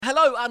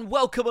Hello and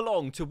welcome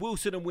along to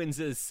Wilson and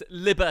Windsor's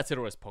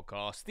Libertadores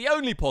podcast, the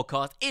only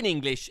podcast in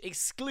English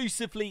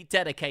exclusively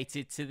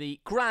dedicated to the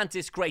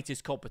grandest,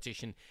 greatest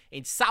competition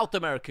in South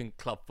American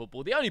club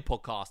football. The only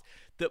podcast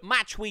that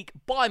match week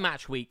by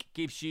match week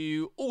gives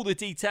you all the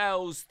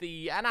details,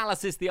 the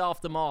analysis, the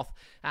aftermath,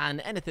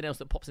 and anything else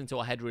that pops into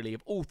our head really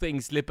of all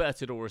things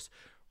Libertadores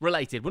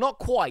related. We're not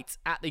quite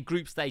at the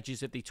group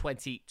stages of the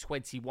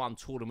 2021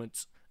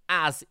 tournament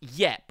as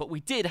yet, but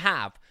we did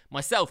have,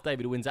 myself,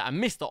 David Windsor,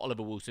 and Mr.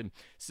 Oliver Wilson,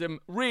 some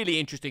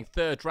really interesting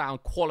third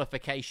round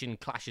qualification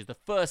clashes, the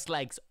first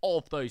legs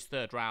of those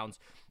third rounds.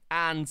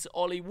 And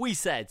Ollie, we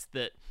said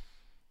that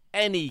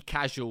any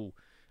casual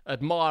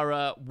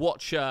admirer,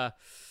 watcher,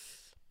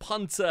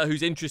 punter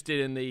who's interested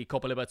in the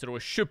Copa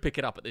Libertadores should pick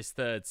it up at this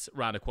third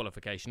round of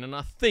qualification. And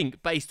I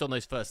think, based on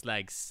those first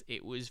legs,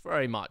 it was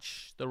very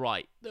much the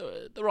right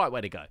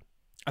way to go.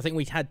 I think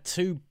we had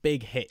two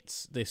big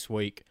hits this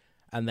week,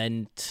 and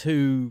then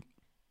two,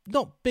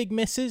 not big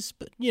misses,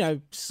 but,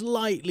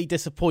 slightly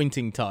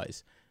disappointing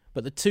ties.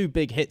 But the two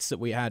big hits that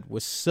we had were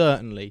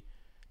certainly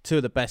two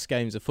of the best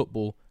games of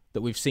football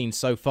that we've seen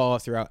so far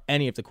throughout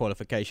any of the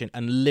qualification,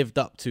 and lived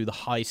up to the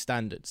high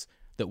standards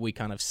that we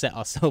kind of set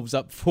ourselves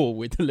up for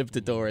with the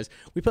Libertadores.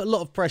 We put a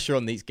lot of pressure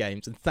on these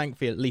games, and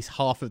thankfully at least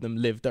half of them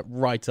lived up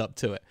right up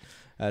to it.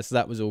 So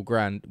that was all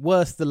grand.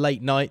 Worth the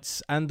late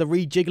nights and the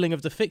rejiggling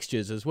of the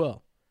fixtures as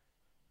well.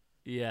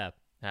 Yeah.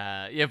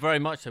 Very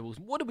much so.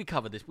 What did we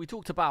cover this? We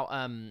talked about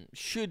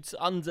should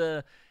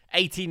under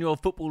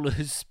 18-year-old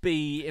footballers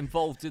be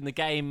involved in the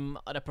game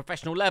at a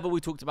professional level.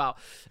 We talked about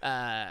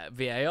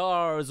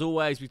VAR, as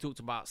always. We talked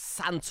about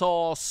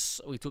Santos.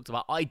 We talked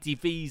about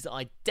IDV's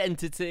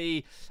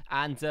identity,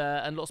 and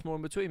lots more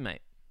in between,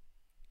 mate.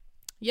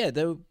 Yeah,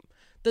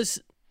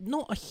 there's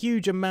not a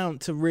huge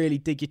amount to really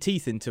dig your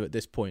teeth into at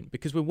this point,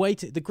 because we're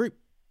waiting. The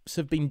groups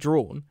have been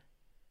drawn,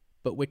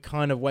 but we're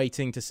kind of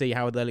waiting to see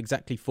how they'll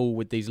exactly fall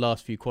with these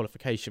last few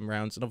qualification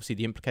rounds, and obviously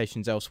the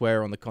implications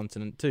elsewhere on the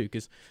continent too.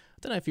 Because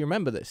I don't know if you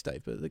remember this,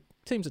 Dave, but the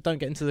teams that don't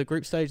get into the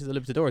group stage of the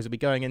Libertadores will be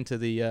going into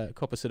the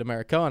Copa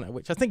Sudamericana,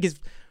 which I think is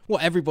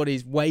what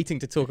everybody's waiting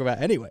to talk about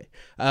anyway.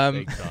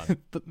 Big time.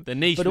 The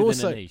niche but within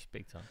also, the niche,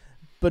 big time.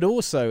 But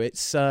also,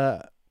 it's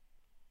there's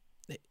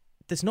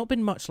not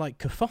been much like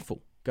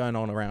kerfuffle going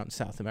on around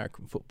South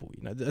American football.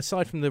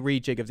 Aside from the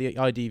rejig of the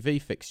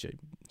IDV fixture,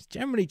 it's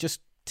generally just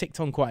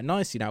ticked on quite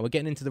nicely now. We're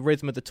getting into the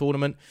rhythm of the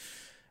tournament,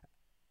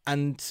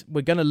 and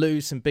we're going to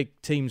lose some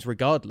big teams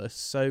regardless,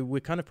 so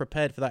we're kind of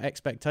prepared for that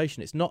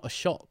expectation. It's not a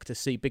shock to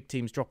see big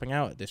teams dropping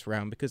out at this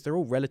round, because they're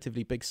all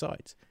relatively big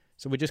sides.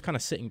 So we're just kind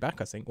of sitting back,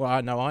 I think. Well,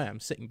 I know I am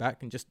sitting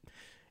back and just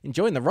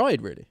enjoying the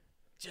ride, really.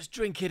 Just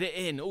drinking it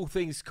in, all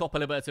things Copa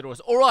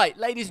Libertadores. All right,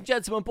 ladies and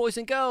gentlemen, boys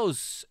and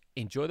girls,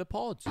 enjoy the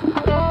pods.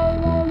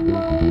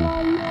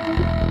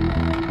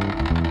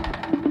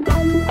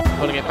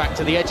 Pulling it back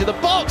to the edge of the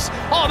box.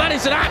 Oh, that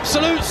is an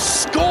absolute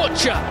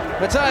scorcher.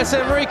 Matías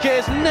Enrique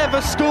has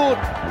never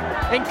scored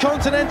in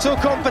continental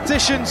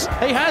competitions.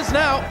 He has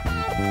now.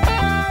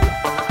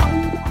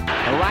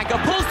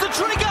 Aranga pulls the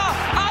trigger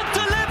and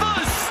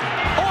delivers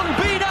on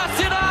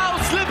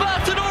Binacional's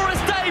Libertadores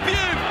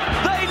debut.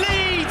 They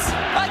lead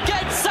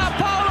against Sao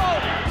Paulo.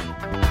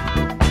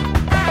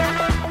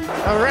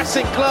 A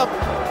Racing Club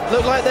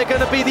look like they're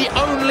going to be the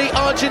only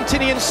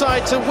Argentinian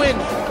side to win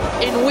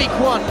in week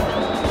one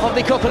of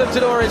the Copa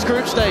Libertadores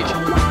group stage.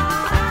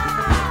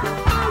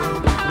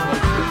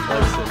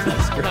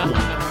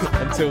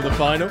 Until the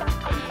final.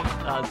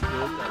 That's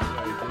good. That's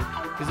very good.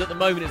 Because at the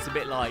moment it's a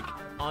bit like,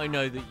 I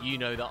know that you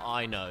know that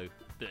I know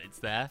that it's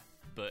there,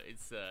 but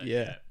it's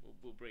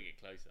we'll bring it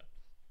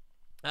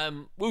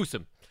closer.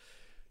 Wilson,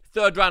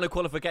 third round of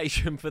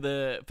qualification for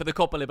the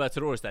Copa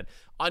Libertadores. Then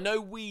I know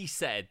we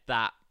said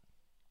that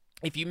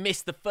if you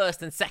missed the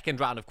first and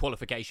second round of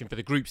qualification for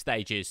the group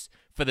stages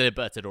for the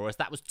Libertadores,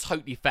 that was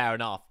totally fair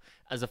enough.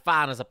 As a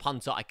fan, as a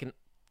punter, I can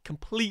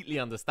completely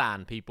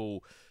understand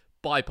people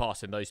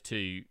bypassing those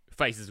two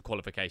phases of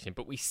qualification.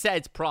 But we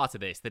said prior to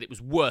this that it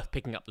was worth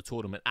picking up the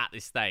tournament at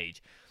this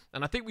stage.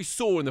 And I think we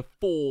saw in the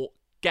 4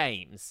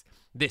 games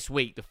this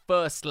week, the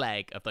first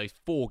leg of those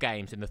 4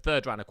 games in the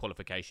third round of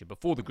qualification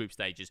before the group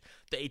stages,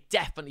 that it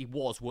definitely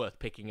was worth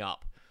picking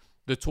up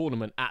the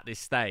tournament at this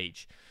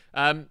stage.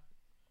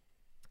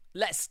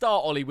 Let's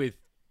start, Ollie, with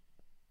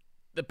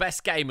the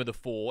best game of the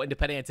 4,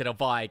 Independiente del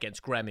Valle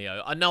against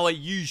Gremio. I know I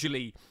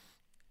usually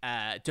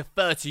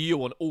defer to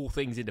you on all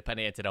things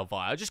Independiente del Valle.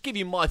 I'll just give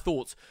you my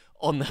thoughts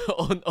on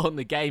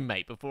the game,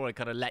 mate, before I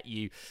kind of let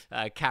you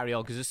carry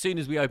on. Because as soon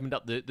as we opened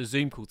up the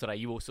Zoom call today,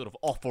 you were sort of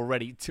off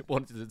already,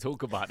 wanted to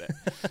talk about it.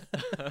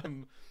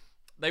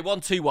 They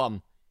won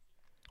 2-1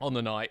 on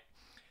the night.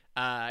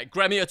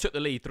 Gremio took the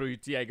lead through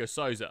Diego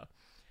Souza.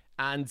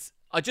 And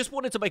I just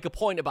wanted to make a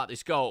point about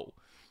this goal.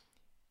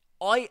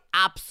 I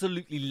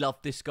absolutely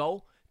love this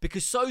goal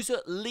because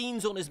Souza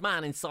leans on his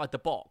man inside the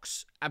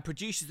box and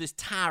produces this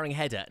towering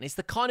header. And it's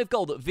the kind of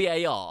goal that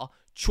VAR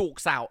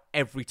chalks out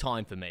every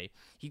time for me.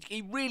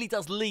 He really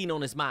does lean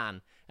on his man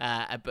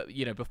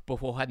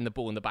before heading the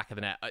ball in the back of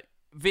the net.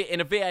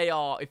 in a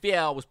VAR, if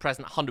VAR was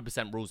present,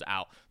 100% rules it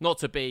out. Not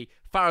to be,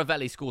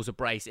 Faravelli scores a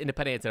brace,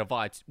 Independiente del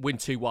Valle win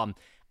 2-1.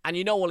 And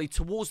you know, Ollie,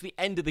 towards the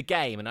end of the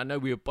game, and I know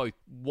we were both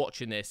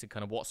watching this and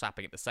kind of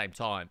WhatsApping at the same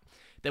time,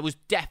 there was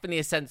definitely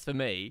a sense for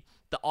me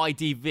that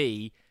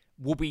IDV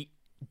will be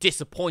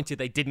disappointed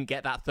they didn't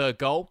get that third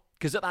goal.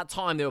 Because at that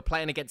time, they were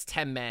playing against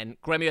 10 men,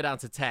 Gremio down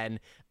to 10,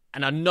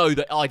 and I know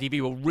that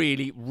IDV were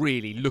really,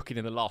 really looking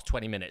in the last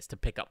 20 minutes to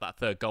pick up that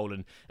third goal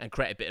and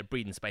create a bit of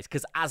breathing space.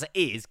 Because as it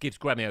is, gives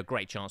Gremio a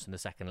great chance in the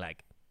second leg.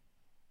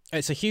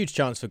 It's a huge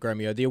chance for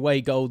Gremio. The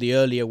away goal, the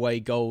early away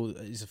goal,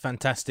 is a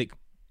fantastic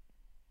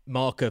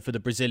marker for the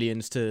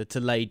Brazilians to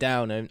lay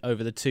down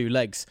over the two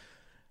legs.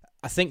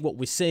 I think what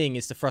we're seeing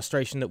is the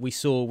frustration that we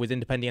saw with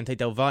Independiente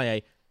del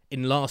Valle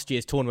in last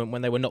year's tournament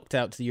when they were knocked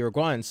out to the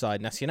Uruguayan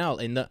side, Nacional,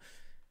 in that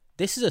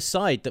this is a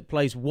side that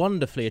plays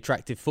wonderfully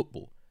attractive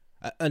football.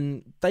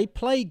 And they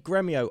played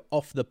Gremio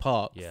off the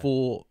park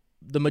for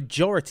the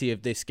majority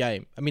of this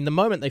game. I mean, the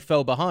moment they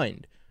fell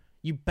behind,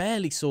 you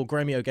barely saw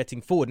Gremio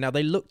getting forward. Now,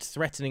 they looked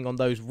threatening on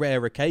those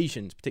rare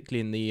occasions,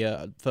 particularly in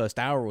the first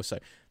hour or so,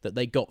 that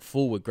they got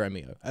forward,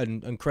 Gremio.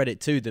 And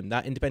credit to them,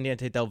 that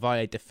Independiente del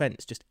Valle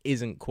defence just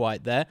isn't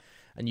quite there,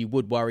 and you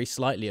would worry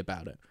slightly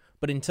about it.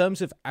 But in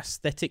terms of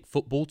aesthetic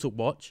football to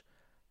watch,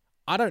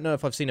 I don't know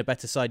if I've seen a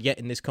better side yet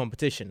in this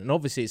competition. And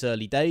obviously it's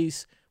early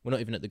days. We're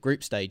not even at the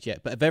group stage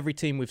yet. But of every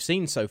team we've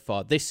seen so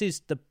far, this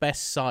is the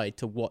best side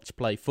to watch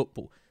play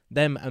football.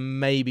 Them and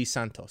maybe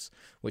Santos,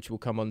 which we'll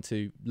come on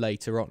to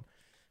later on.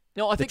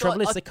 No, I think the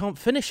trouble is they can't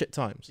finish at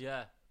times.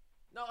 Yeah.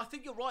 No, I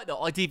think you're right, though.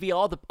 IDV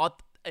are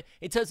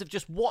in terms of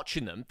just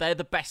watching them, they're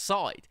the best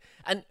side.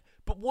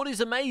 But what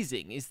is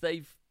amazing is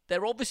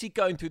they're obviously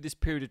going through this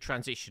period of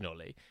transition,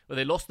 Ollie, where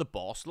they lost the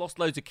boss, lost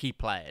loads of key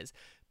players.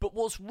 But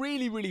what's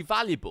really, really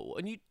valuable,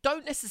 and you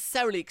don't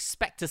necessarily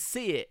expect to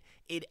see it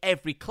in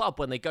every club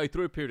when they go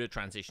through a period of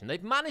transition,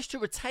 they've managed to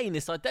retain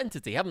this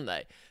identity, haven't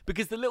they?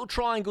 Because the little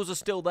triangles are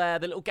still there,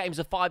 the little games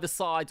of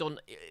five-a-side on,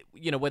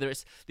 whether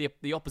it's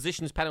the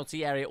opposition's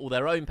penalty area or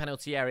their own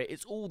penalty area,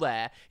 it's all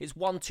there. It's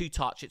 1-2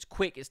 touch, it's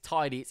quick, it's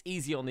tidy, it's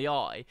easy on the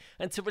eye.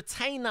 And to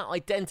retain that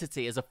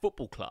identity as a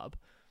football club,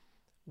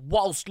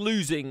 whilst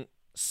losing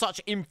such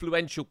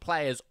influential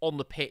players on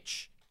the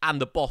pitch and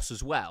the boss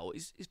as well,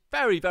 is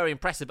very, very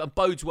impressive and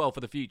bodes well for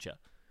the future.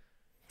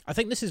 I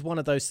think this is one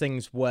of those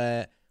things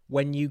where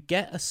when you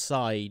get a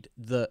side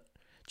that...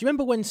 Do you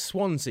remember when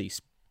Swansea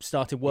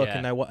started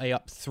working their way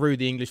up through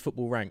the English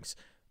football ranks,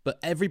 but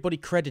everybody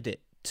credited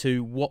it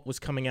to what was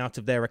coming out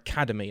of their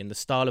academy and the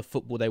style of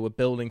football they were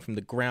building from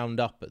the ground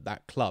up at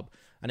that club,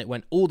 and it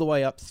went all the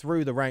way up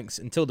through the ranks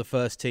until the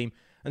first team,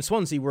 and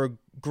Swansea were a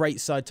great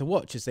side to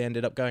watch as they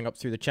ended up going up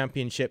through the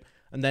Championship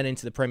and then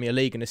into the Premier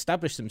League and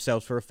established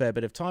themselves for a fair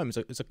bit of time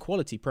as a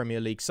quality Premier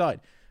League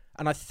side.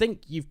 And I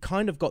think you've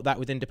kind of got that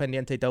with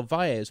Independiente del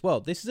Valle as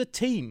well. This is a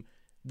team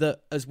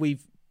that, as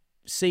we've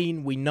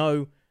seen, we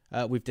know,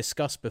 we've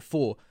discussed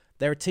before,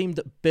 they're a team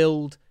that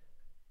build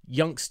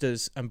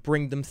youngsters and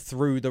bring them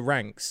through the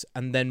ranks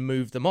and then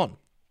move them on.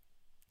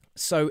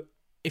 So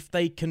if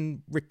they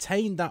can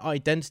retain that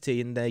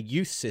identity in their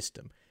youth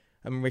system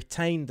and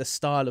retain the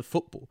style of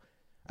football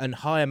and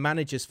hire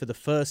managers for the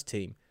first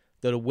team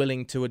that are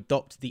willing to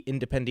adopt the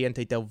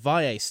Independiente del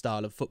Valle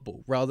style of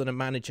football rather than a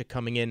manager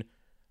coming in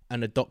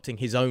and adopting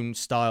his own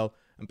style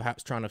and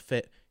perhaps trying to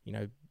fit,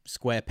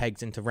 square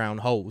pegs into round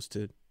holes,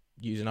 to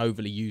use an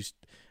overly used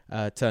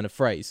turn of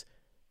phrase,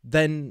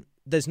 then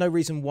there's no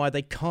reason why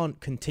they can't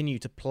continue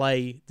to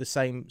play the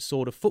same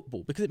sort of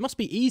football, because it must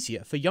be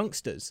easier for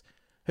youngsters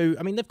who,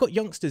 they've got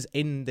youngsters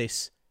in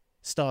this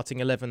starting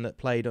 11 that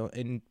played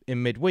in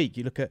midweek.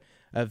 You look at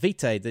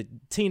Vite, the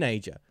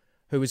teenager,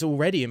 who was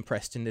already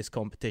impressed in this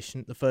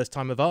competition at the first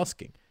time of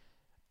asking.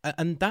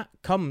 And that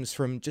comes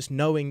from just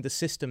knowing the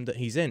system that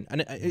he's in.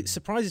 And it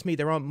surprises me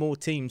there aren't more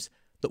teams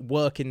that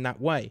work in that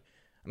way.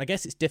 And I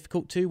guess it's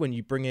difficult too when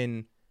you bring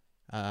in,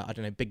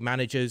 big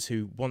managers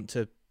who want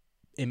to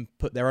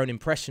put their own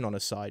impression on a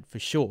side, for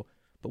sure.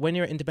 But when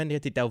you're at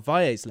Independiente del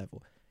Valle's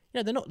level,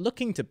 they're not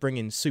looking to bring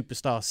in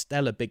superstar,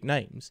 stellar big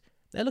names.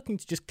 They're looking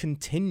to just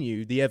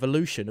continue the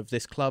evolution of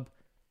this club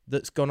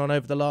that's gone on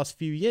over the last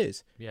few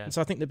years. Yeah. And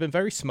so I think they've been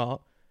very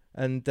smart.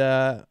 And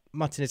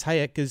Martinez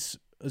Hayek has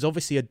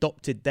obviously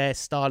adopted their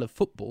style of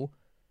football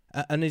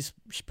and is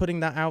putting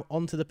that out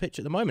onto the pitch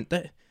at the moment.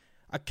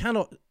 I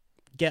cannot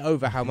get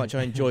over how much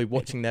I enjoy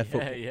watching their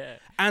football. Yeah.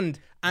 And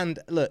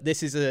look,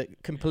 this is a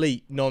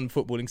complete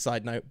non-footballing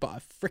side note, but I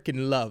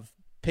freaking love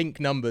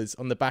pink numbers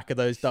on the back of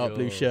those dark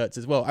blue shirts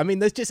as well.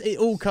 There's just, it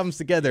all comes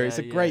together. It's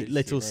a great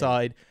little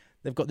side.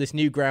 They've got this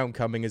new ground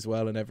coming as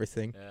well and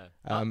everything.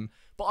 Yeah.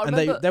 But I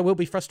remember, they will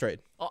be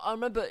frustrated. I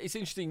remember it's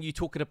interesting you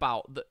talking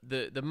about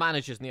the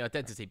managers and the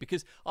identity,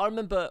 because I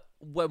remember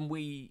when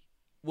we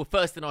were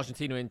first in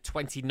Argentina in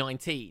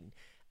 2019,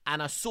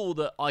 and I saw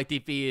that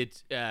IDV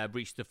had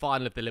reached the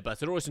final of the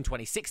Libertadores in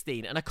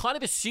 2016, and I kind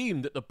of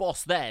assumed that the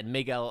boss then,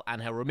 Miguel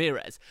Angel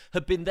Ramirez,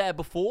 had been there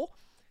before.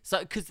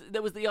 So, because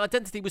the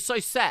identity was so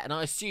set, and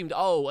I assumed,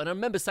 and I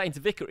remember saying to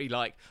Vickery,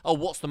 like,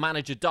 what's the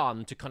manager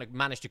done to kind of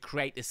manage to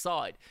create this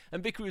side?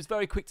 And Vickery was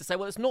very quick to say,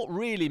 well, it's not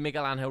really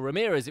Miguel Angel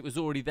Ramirez. It was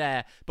already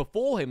there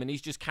before him, and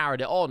he's just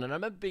carried it on. And I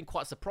remember being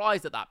quite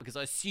surprised at that, because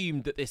I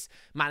assumed that this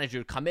manager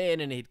had come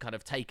in and he'd kind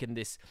of taken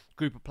this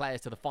group of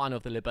players to the final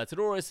of the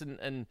Libertadores,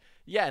 and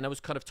I was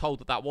kind of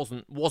told that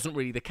wasn't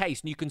really the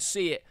case. And you can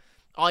see it.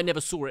 I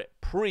never saw it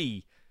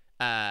pre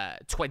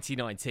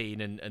 2019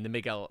 and the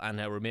Miguel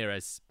Angel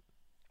Ramirez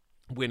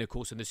win, of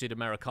course, in the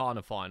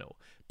Sudamericana final.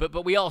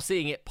 But we are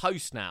seeing it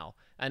post now,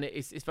 and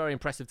it's very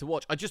impressive to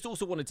watch. I just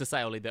also wanted to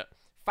say, Ollie, that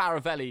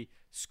Faravelli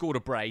scored a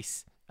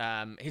brace.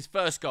 His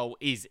first goal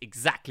is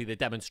exactly the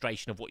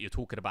demonstration of what you're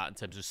talking about in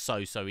terms of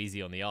so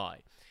easy on the eye.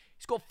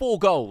 He's got 4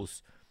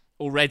 goals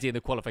already in the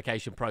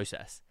qualification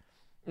process.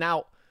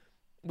 Now,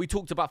 we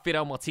talked about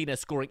Fidel Martinez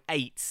scoring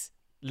 8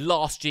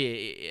 last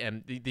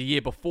year, the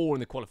year before in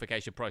the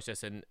qualification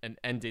process, and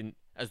ending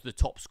as the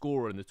top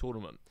scorer in the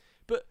tournament.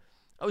 But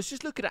I was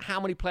just looking at how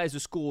many players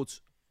have scored.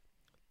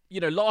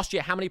 Last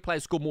year, how many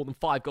players scored more than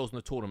 5 goals in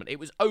the tournament? It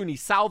was only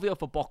Salvio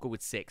for Boca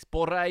with 6,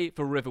 Borré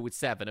for River with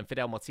 7, and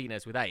Fidel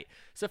Martinez with 8.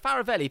 So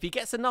Faravelli, if he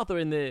gets another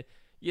in the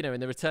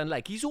return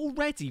leg, he's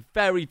already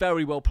very,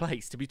 very well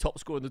placed to be top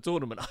scorer in the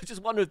tournament. I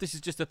just wonder if this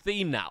is just a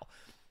theme now,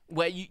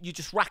 where you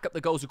just rack up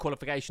the goals of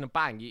qualification and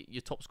bang,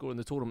 you're top scorer in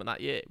the tournament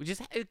that year, which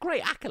is a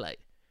great accolade.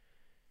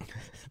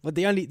 But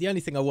the only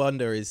thing I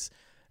wonder is,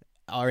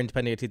 are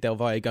Independiente del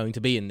Valle going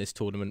to be in this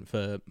tournament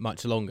for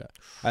much longer?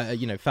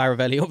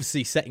 Faravelli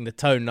obviously setting the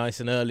tone nice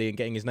and early and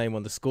getting his name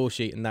on the score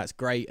sheet, and that's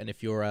great. And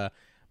if you're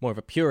more of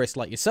a purist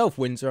like yourself,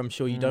 Windsor, I'm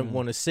sure you don't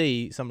want to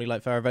see somebody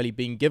like Faravelli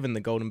being given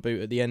the golden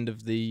boot at the end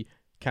of the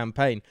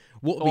campaign.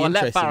 What would be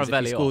interesting is if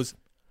he scores...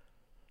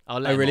 I'll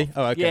let him really? off.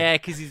 Oh, okay. Yeah,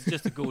 because he's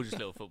just a gorgeous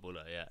little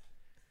footballer,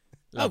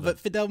 yeah. But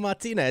Fidel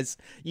Martinez,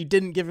 you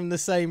didn't give him the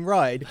same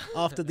ride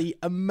after the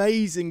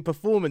amazing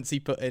performance he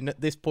put in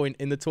at this point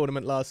in the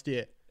tournament last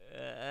year.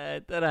 I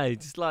don't know,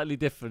 just slightly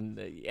different.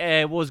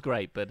 Yeah, it was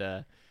great, but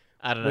I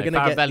don't know. We're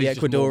going to get the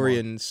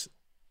Ecuadorians.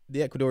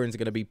 The Ecuadorians are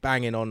going to be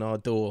banging on our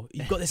door.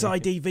 You've got this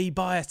IDV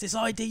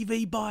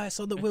bias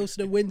on the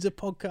Wilson and Windsor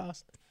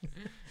podcast.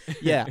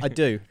 Yeah, I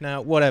do.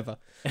 Now, whatever.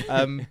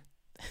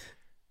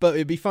 But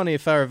it'd be funny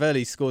if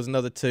Faravelli scores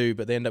another 2,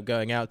 but they end up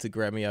going out to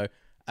Gremio,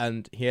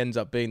 and he ends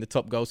up being the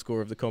top goal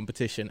scorer of the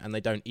competition, and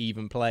they don't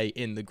even play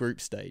in the group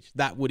stage.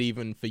 That would,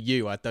 even for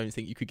you, I don't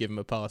think you could give him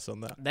a pass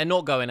on that. They're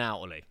not going out,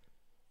 Ollie.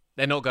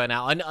 They're not going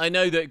out. I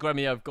know that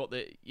Gremio have got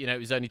the, it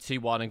was only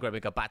 2-1 and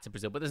Gremio got back to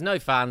Brazil, but there's no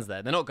fans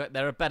there.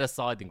 They're a better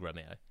side than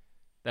Gremio.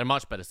 They're a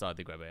much better side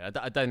than Gremio.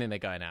 I don't think they're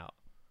going out.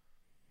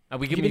 And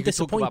we can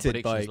talk about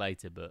predictions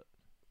later, but...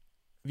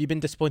 Have you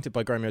been disappointed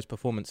by Gremio's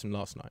performance from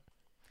last night?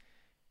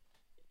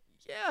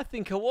 Yeah, I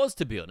think I was,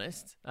 to be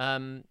honest.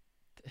 There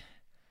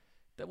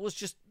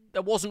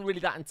wasn't really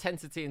that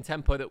intensity and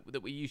tempo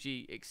that we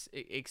usually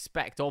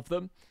expect of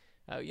them.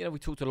 We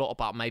talked a lot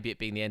about maybe it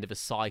being the end of a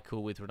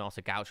cycle with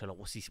Renato Gaucho. Like,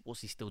 what's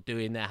he still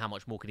doing there? How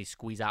much more can he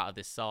squeeze out of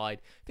this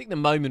side? I think the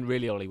moment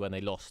really, Ollie, when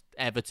they lost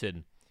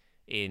Everton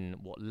in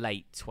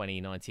late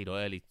 2019 or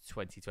early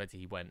 2020,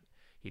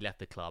 he left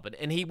the club,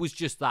 and he was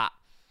just that.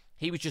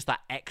 He was just that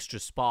extra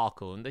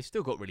sparkle, and they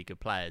still got really good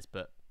players,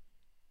 but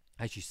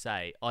as you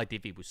say,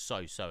 IDV was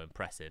so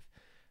impressive.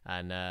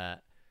 And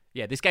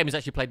this game is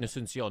actually played in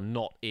Asunción,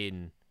 not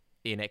in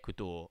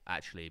Ecuador,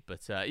 actually.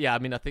 But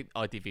I think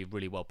IDV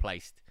really well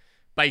placed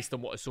based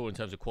on what I saw in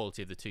terms of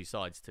quality of the two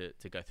sides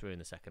to go through in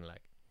the second leg.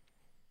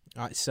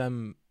 It's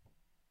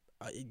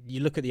you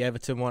look at the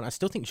Everton one, I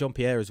still think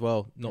Jean-Pierre as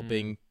well, not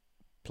being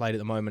played at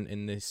the moment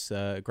in this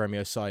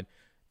Gremio side.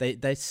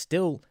 They're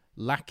still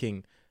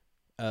lacking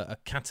a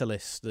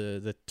catalyst,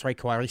 the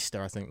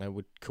trequarista, I think they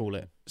would call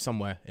it,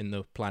 somewhere in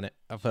the planet.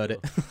 I've heard it.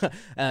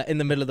 In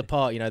the middle of the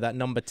park, that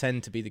number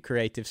 10 to be the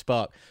creative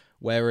spark.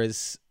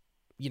 Whereas,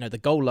 the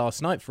goal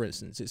last night, for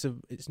instance,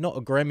 it's not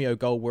a Gremio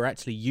goal we're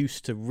actually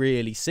used to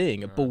really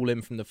seeing. A ball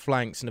in from the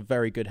flanks and a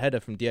very good header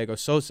from Diego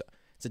Sousa.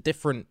 It's a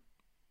different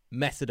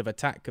method of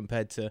attack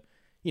compared to,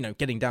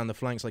 getting down the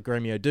flanks like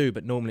Gremio do,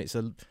 but normally it's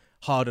a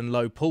hard and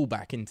low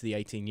pullback into the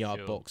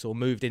 18-yard box or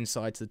moved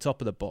inside to the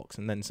top of the box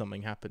and then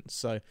something happens.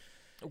 So,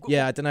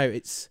 yeah, I don't know.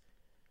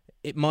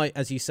 It might,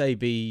 as you say,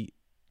 be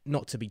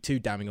not to be too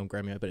damning on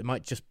Gremio, but it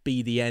might just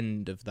be the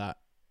end of that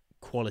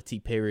quality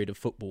period of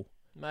football.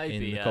 Maybe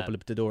in the Copa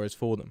Libertadores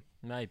for them.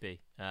 Maybe.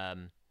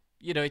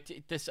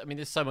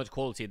 There's so much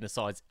quality in the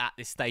sides at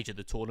this stage of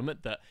the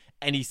tournament that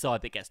any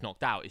side that gets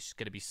knocked out is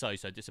going to be so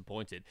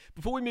disappointed.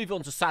 Before we move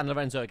on to San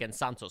Lorenzo against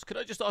Santos, could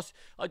I just ask?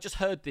 I just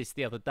heard this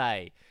the other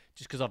day,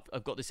 just because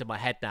I've got this in my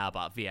head now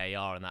about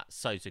VAR and that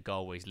Sosa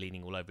goal where he's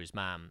leaning all over his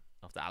man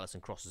after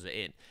Alisson crosses it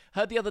in.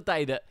 Heard the other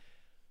day that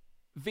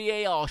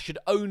VAR should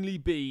only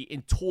be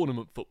in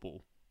tournament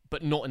football,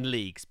 but not in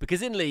leagues,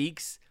 because in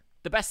leagues,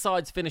 the best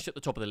sides finish at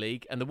the top of the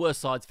league and the worst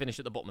sides finish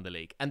at the bottom of the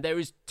league. And there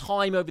is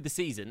time over the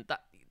season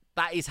that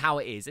is how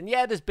it is. And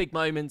yeah, there's big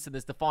moments and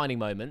there's defining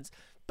moments,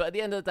 but at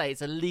the end of the day,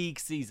 it's a league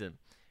season.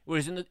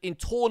 Whereas in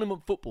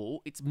tournament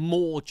football, it's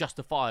more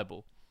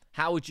justifiable.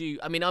 How would you...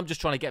 I mean, I'm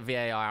just trying to get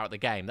VAR out of the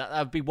game. That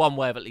would be one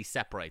way of at least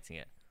separating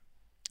it.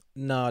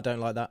 No, I don't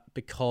like that,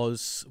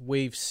 because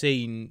we've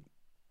seen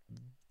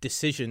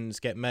decisions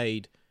get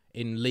made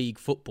in league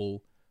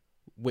football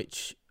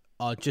which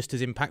are just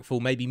as impactful,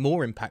 maybe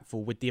more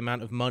impactful, with the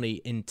amount of money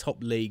in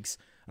top leagues.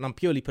 And I'm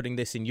purely putting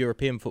this in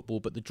European football,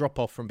 but the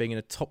drop-off from being in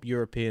a top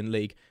European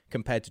league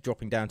compared to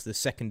dropping down to the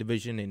second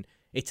division in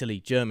Italy,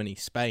 Germany,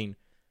 Spain,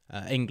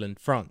 England,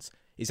 France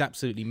is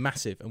absolutely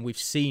massive. And we've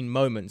seen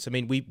moments. I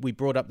mean, we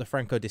brought up the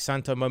Franco Di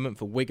Santo moment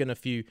for Wigan a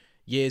few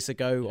years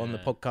ago on the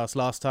podcast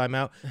last time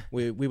out.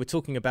 We were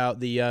talking about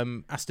the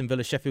Aston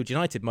Villa Sheffield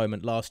United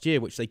moment last year,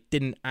 which they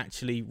didn't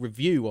actually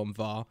review on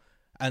VAR,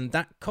 and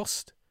that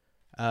cost...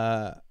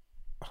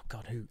 oh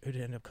God, who did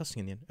it end up costing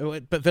in the end? Oh,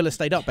 but Villa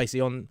stayed up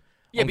basically on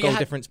goal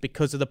difference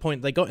because of the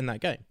point they got in that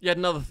game. You had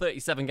another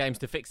 37 games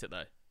to fix it,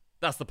 though.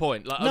 That's the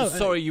point. Like, I'm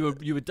sorry, you were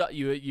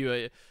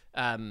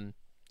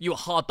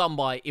hard done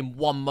by in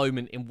one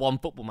moment in one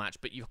football match,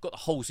 but you've got the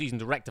whole season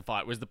to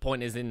rectify it. Whereas the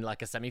point is, in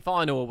like a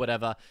semi-final or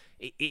whatever,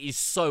 it is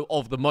so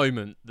of the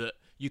moment that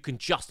you can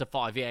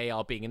justify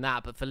VAR being in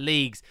that. But for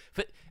leagues,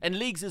 and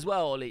leagues as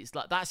well, it's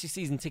like that's your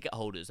season ticket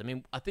holders. I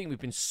mean, I think we've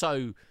been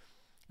so...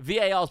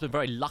 VAR's been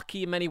very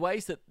lucky in many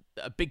ways that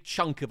a big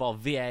chunk of our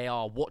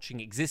VAR watching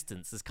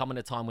existence has come in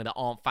a time when there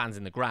aren't fans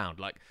in the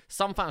ground. Like,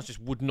 some fans just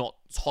would not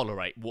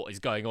tolerate what is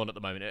going on at the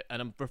moment. And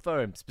I'm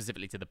referring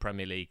specifically to the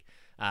Premier League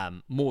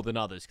more than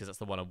others, because that's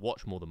the one I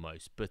watch more than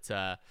most. But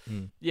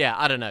yeah,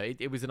 I don't know.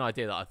 It was an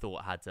idea that I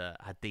thought had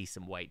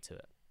decent weight to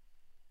it.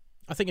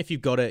 I think if you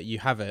got it, you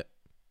have it,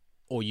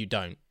 or you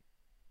don't.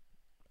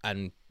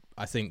 And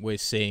I think we're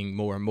seeing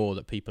more and more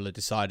that people are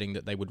deciding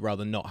that they would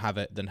rather not have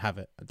it than have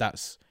it.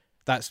 That's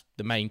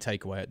the main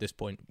takeaway at this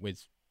point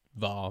with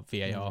VAR,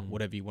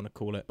 whatever you want to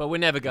call it. But we're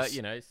never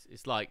going,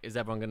 it's like, is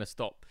everyone going to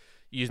stop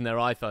using their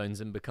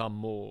iPhones and become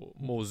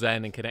more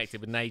zen and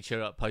connected with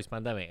nature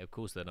post-pandemic? Of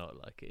course they're not.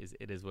 Like,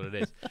 it is what it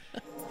is.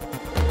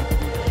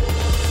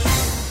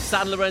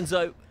 San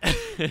Lorenzo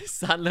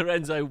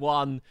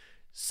 1,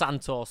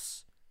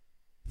 Santos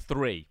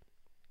 3.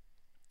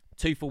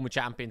 Two former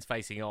champions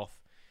facing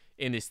off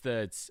in this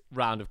third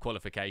round of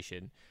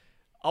qualification.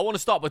 I want to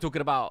start by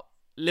talking about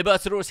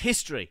Libertadores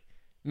history,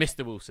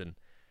 Mr. Wilson.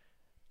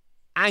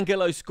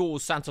 Angelo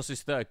scores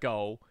Santos' third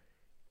goal.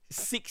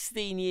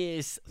 16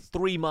 years,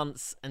 3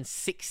 months and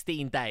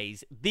 16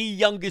 days. The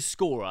youngest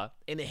scorer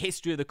in the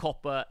history of the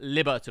Copa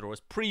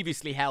Libertadores,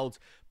 previously held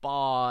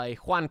by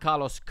Juan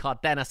Carlos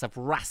Cardenas of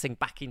Racing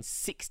back in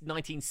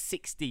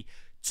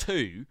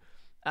 1962.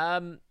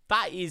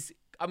 That is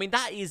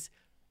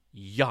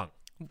young.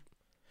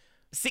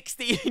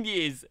 16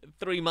 years,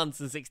 3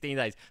 months and 16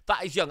 days.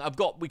 That is young.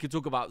 We could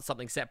talk about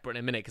something separate in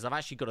a minute, because I've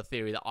actually got a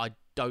theory that I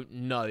don't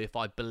know if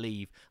I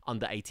believe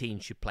under 18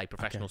 should play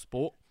professional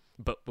sport.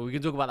 But we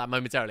can talk about that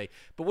momentarily.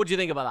 But what do you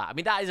think about that? I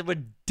mean, that is a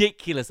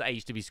ridiculous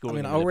age to be scoring.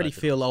 I mean, I already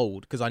feel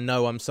old, because I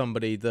know I'm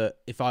somebody that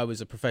if I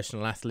was a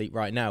professional athlete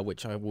right now,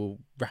 which I will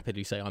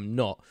rapidly say I'm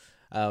not,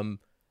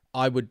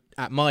 I would,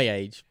 at my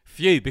age...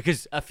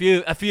 Because a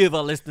few of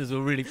our listeners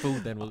were really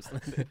fooled then, Wilson.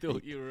 They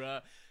thought you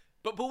were...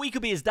 But we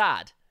could be his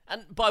dad.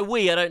 And by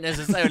we, I don't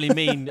necessarily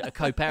mean a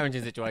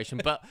co-parenting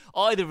situation, but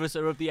either of us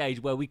are of the age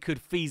where we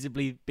could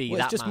feasibly be that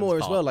man's it's just more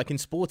father. As well, like in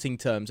sporting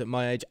terms, at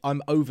my age,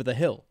 I'm over the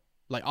hill.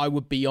 Like, I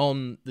would be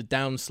on the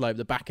downslope,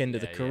 the back end of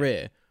the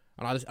career,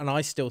 and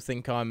I still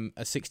think I'm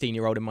a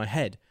 16-year-old in my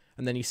head.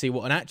 And then you see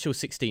what an actual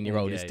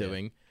 16-year-old is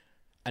doing,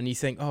 and you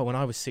think, oh, when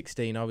I was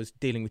 16, I was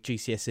dealing with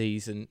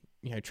GCSEs and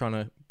trying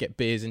to get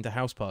beers into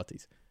house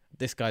parties.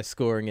 This guy's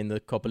scoring in the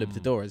Copa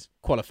Libertadores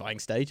qualifying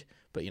stage,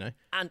 but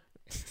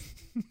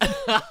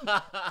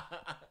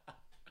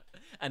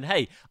and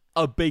hey,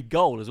 a big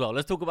goal as well.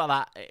 Let's talk about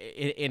that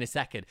in a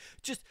second.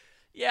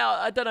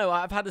 I don't know.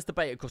 I've had this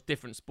debate across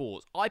different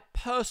sports. I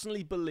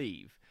personally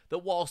believe that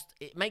whilst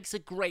it makes a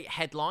great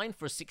headline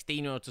for a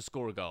 16-year-old to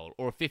score a goal,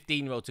 or a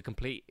 15-year-old to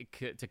compete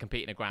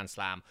in a Grand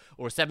Slam,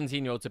 or a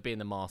 17-year-old to be in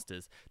the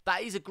Masters,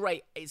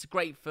 it's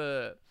great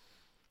for...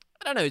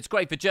 I don't know, it's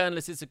great for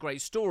journalists, it's a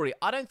great story.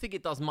 I don't think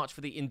it does much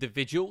for the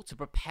individual to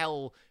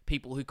propel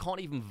people who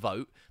can't even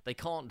vote, they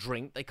can't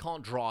drink, they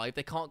can't drive,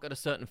 they can't go to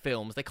certain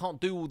films, they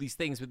can't do all these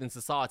things within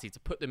society. To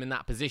put them in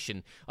that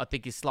position, I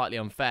think is slightly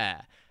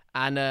unfair.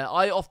 And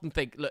I often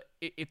think, look,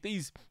 if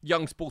these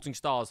young sporting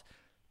stars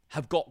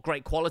have got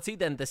great quality,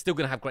 then they're still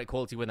going to have great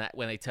quality when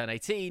they turn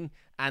 18,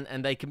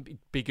 and they can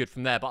be good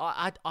from there.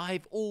 But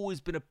I've always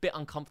been a bit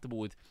uncomfortable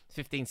with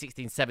 15,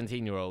 16,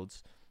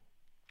 17-year-olds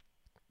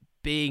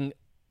being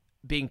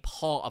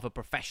part of a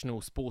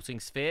professional sporting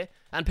sphere.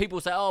 And people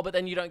say, oh, but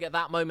then you don't get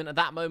that moment, at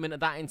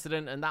that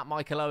incident, and that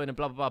Michael Owen, and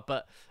blah, blah, blah.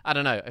 But I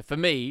don't know. For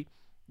me,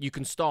 you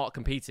can start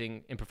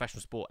competing in professional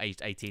sport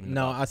aged 18.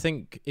 No, I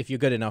think if you're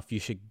good enough, you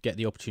should get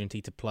the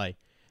opportunity to play.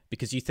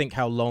 Because you think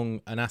how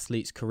long an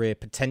athlete's career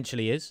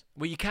potentially is.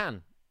 Well, you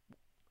can.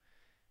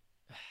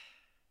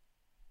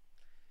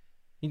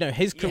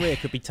 His career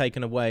could be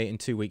taken away in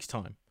 2 weeks'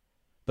 time.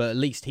 But at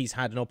least he's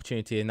had an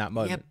opportunity in that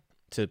moment.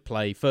 To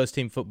play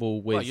first-team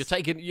football with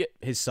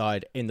his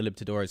side in the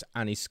Libertadores,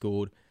 and he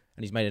scored.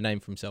 and he's made a name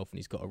for himself and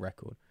he's got a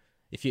record.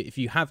 If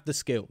you have the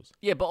skills.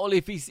 Yeah, but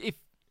Ollie,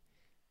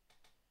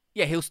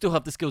 he'll still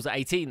have the skills at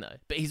 18 though.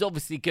 But he's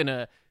obviously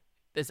gonna.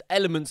 There's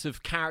elements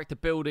of character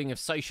building, of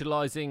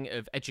socialising,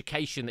 of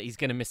education that he's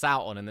gonna miss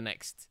out on in the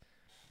next,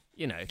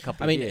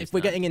 couple of years. If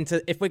we're getting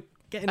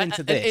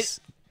into this,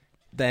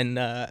 then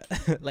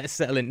let's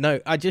settle in. No,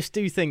 I just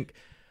do think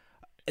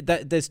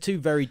that there's two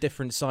very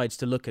different sides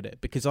to look at it,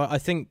 because I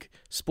think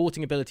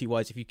sporting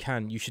ability-wise, if you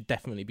can, you should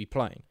definitely be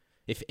playing.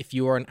 If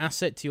you are an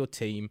asset to your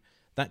team,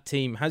 that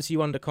team has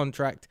you under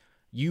contract,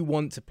 you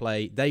want to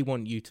play, they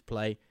want you to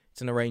play,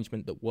 it's an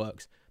arrangement that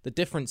works. The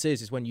difference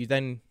is when you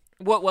then...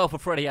 Worked well for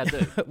Freddie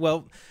Adu.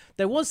 Well,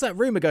 there was that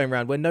rumour going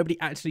around where nobody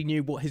actually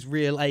knew what his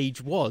real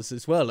age was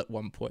as well at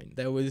one point.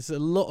 There was a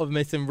lot of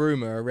myth and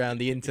rumour around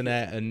the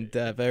internet and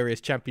various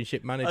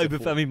championship managers.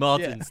 Obafemi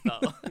Martin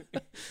stuff.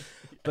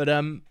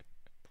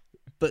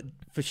 But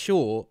for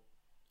sure,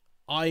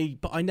 I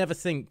never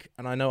think,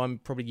 and I know I'm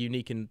probably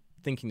unique in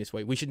thinking this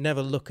way, we should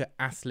never look at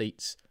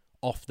athletes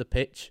off the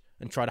pitch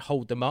and try to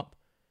hold them up.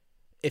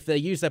 If they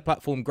use their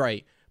platform,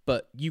 great,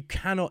 but you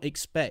cannot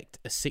expect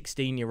a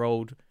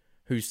 16-year-old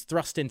who's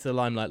thrust into the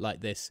limelight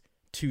like this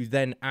to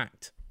then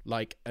act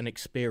like an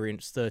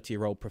experienced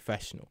 30-year-old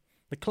professional.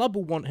 The club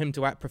will want him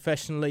to act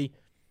professionally,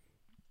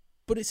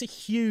 but it's a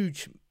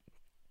huge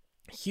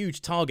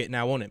target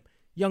now on him.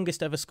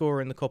 Youngest ever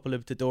scorer in the Copa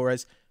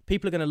Libertadores.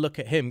 People are going to look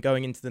at him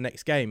going into the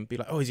next game, be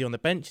like, oh, is he on the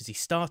bench? Is he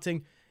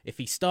starting? If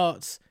he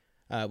starts,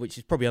 which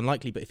is probably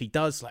unlikely, but if he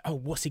does, like, oh,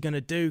 what's he going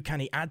to do? Can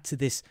he add to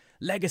this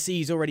legacy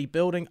he's already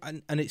building?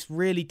 And it's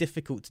really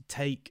difficult to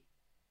take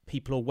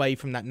people away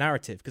from that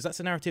narrative, because that's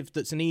a narrative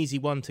that's an easy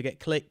one to get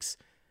clicks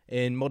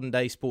in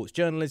modern-day sports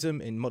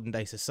journalism, in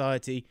modern-day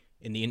society,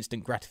 in the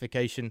instant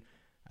gratification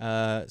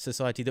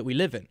society that we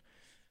live in.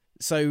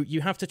 So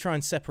you have to try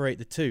and separate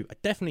the two. I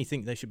definitely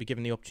think they should be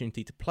given the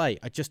opportunity to play.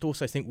 I just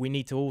also think we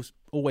need to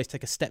always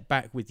take a step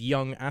back with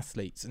young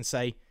athletes and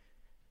say,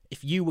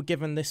 if you were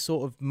given this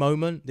sort of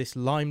moment, this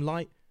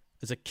limelight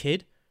as a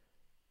kid,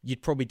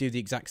 you'd probably do the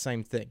exact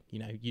same thing.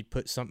 You'd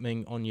put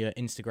something on your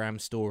Instagram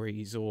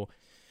stories, or,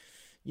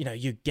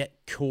 you get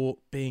caught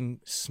being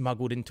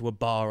smuggled into a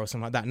bar or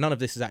something like that. None of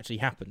this has actually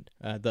happened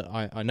that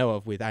I know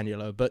of with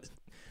Angelo, but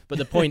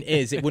the point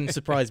is, it wouldn't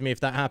surprise me if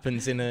that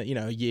happens in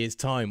a year's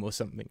time or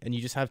something. And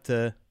you just have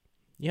to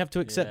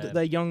accept that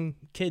they're young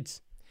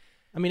kids.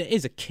 I mean, it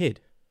is a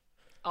kid.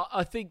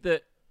 I think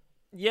that,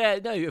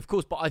 of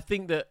course, but I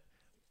think that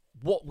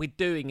what we're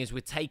doing is we're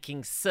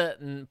taking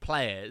certain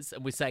players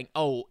and we're saying,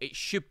 oh, it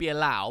should be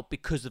allowed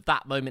because of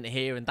that moment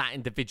here and that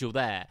individual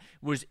there.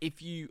 Whereas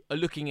if you're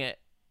looking at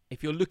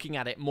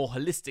it more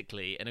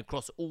holistically and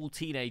across all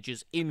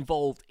teenagers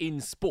involved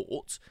in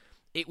sport,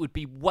 it would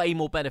be way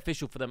more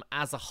beneficial for them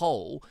as a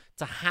whole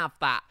to have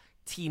that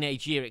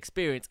teenage year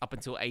experience up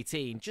until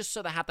 18, just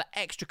so they have the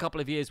extra couple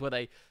of years where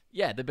they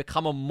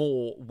become a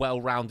more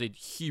well-rounded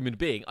human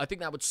being. I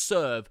think that would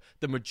serve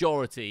the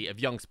majority of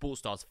young sports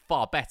stars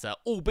far better,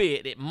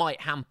 albeit it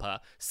might hamper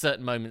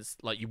certain moments,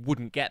 like you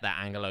wouldn't get that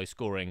Angelo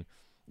scoring,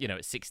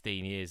 at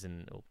 16 years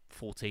or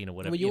 14 or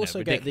whatever. Well, you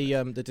also get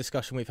the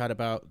discussion we've had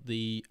about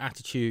the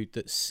attitude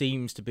that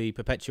seems to be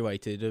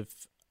perpetuated of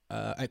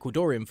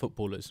Ecuadorian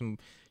footballers. And,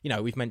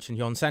 we've mentioned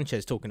Jon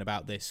Sanchez talking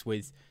about this,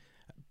 with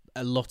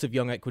a lot of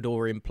young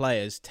Ecuadorian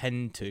players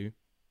tend to,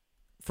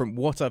 from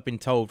what I've been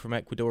told from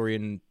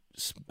Ecuadorian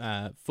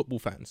football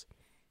fans,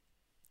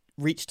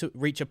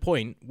 reach a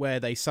point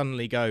where they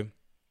suddenly go,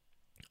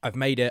 I've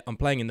made it, I'm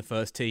playing in the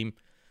first team,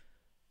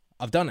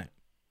 I've done it,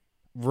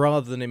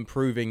 rather than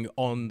improving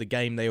on the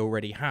game they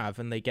already have,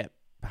 and they get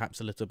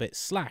perhaps a little bit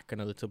slack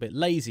and a little bit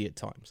lazy at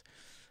times.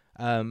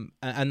 And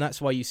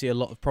that's why you see a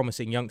lot of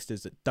promising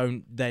youngsters that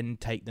don't then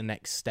take the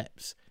next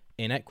steps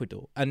in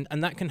Ecuador. And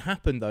that can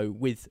happen, though,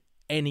 with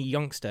any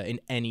youngster in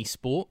any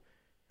sport.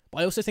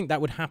 But I also think that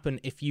would happen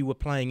if you were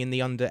playing in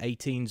the under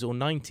 18s or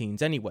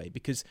 19s anyway,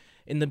 because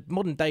in the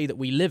modern day that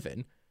we live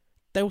in,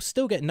 they'll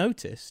still get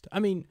noticed. I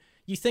mean,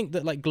 you think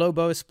that like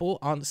Globo Sport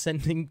aren't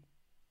sending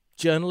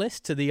journalists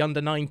to the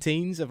under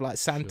 19s of like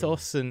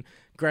Santos and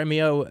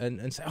Gremio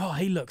and say, oh,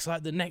 he looks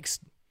like the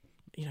next,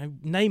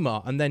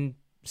 Neymar, and then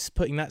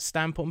putting that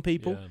stamp on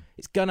people. Yeah.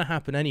 It's going to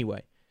happen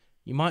anyway.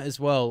 You might as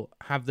well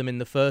have them in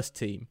the first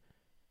team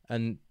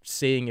and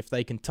seeing if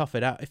they can tough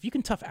it out. If you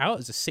can tough it out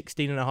as a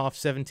 16 and a half,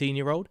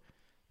 17-year-old,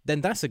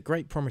 then that's a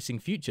great promising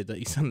future that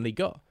you suddenly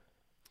got.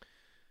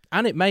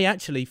 And it may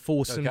actually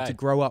force them to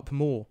grow up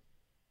more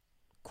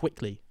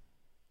quickly.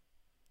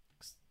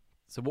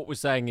 So what we're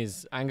saying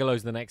is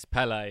Angelo's the next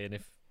Pele, and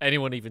if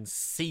anyone even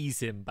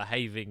sees him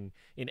behaving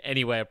in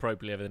any way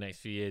appropriately over the next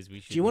few years, we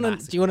should. Do you want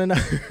to know?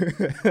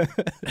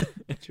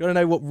 Do you want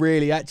to know what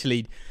really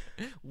actually?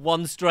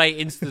 One straight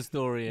Insta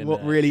story. And,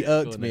 what really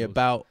irked me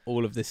about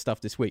all of this stuff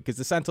this week, because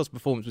the Santos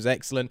performance was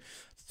excellent.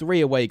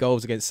 3 away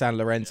goals against San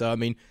Lorenzo. I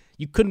mean,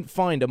 you couldn't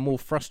find a more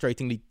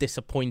frustratingly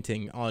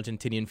disappointing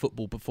Argentinian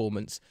football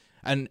performance.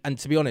 And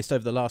to be honest,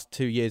 over the last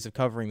 2 years of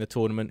covering the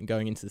tournament and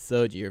going into the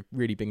third year of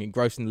really being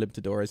engrossed in the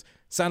Libertadores,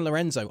 San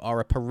Lorenzo are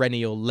a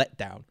perennial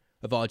letdown.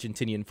 of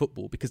Argentinian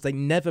football because they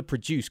never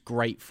produce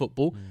great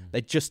football.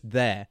 They're just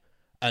there.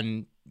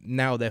 And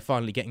now they're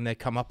finally getting their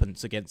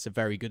comeuppance against a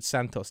very good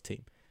Santos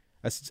team.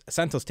 A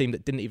Santos team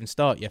that didn't even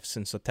start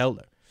Jefferson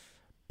Soteldo.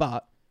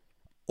 But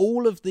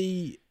all of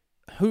the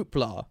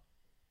hoopla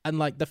and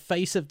like the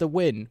face of the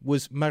win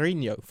was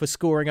Marinho for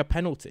scoring a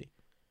penalty,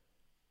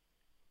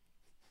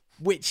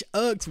 which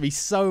irked me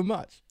so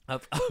much.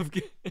 I've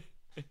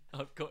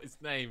got his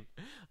name.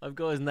 I've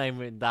got his name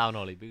written down,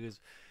 Ollie, because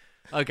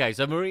okay,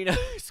 so Marino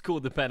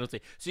scored the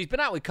penalty. So he's been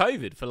out with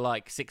COVID for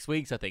like 6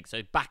 weeks, I think.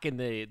 So back in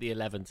the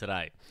 11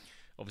 today.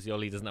 Obviously,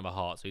 Ollie doesn't have a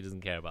heart, so he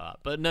doesn't care about that.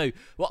 But no,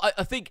 well,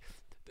 I think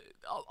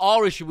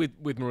our issue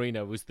with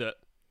Marino was that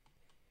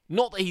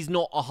not that he's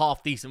not a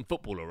half decent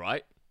footballer,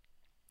 right?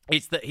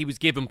 It's that he was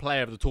given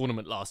player of the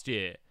tournament last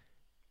year.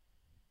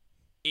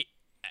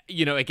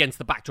 Against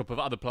the backdrop of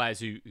other players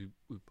who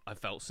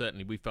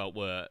we felt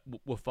were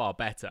far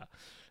better.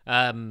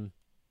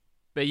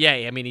 But yeah,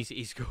 I mean,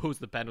 he scores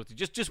the penalty.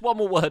 Just one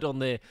more word on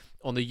the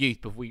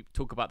youth before we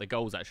talk about the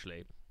goals,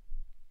 actually.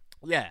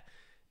 Yeah,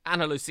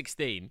 Anhelo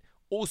 16.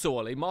 Also,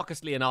 Ollie,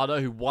 Marcus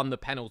Leonardo, who won the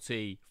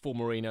penalty for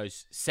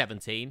Marino's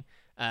 17.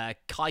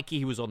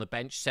 Kaiki, who was on the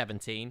bench,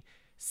 17.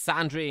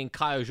 Sandri and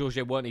Caio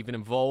Jorge weren't even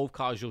involved.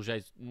 Caio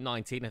Jorge's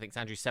 19. I think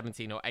Sandri's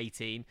 17 or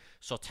 18.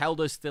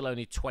 Soteldo's still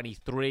only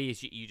 23,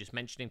 as you just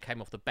mentioned him,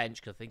 came off the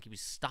bench because I think he was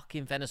stuck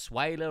in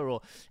Venezuela,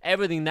 or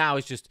everything now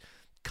is just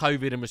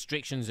COVID and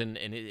restrictions and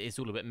it's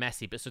all a bit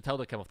messy. But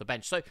Soteldo came off the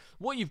bench. So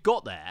what you've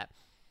got there,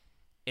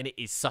 and it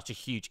is such a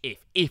huge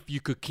if you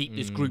could keep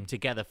this group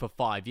together for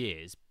 5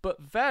 years.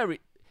 But they're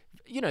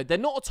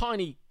not a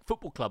tiny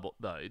football club,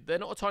 though. They're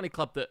not a tiny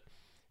club that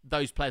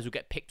those players will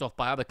get picked off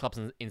by other clubs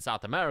in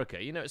South America.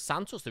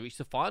 Santos, they reached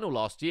the final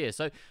last year.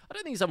 So I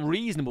don't think it's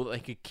unreasonable that they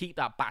could keep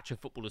that batch of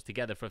footballers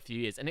together for a few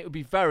years. And it would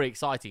be very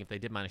exciting if they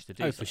did manage to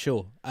do so. Oh, for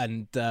sure.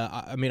 And,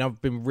 I mean, I've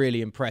been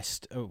really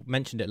impressed. I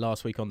mentioned it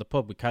last week on the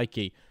pod with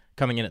Kaiki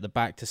coming in at the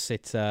back to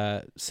sit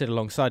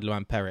alongside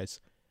Luan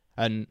Perez.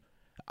 And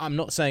I'm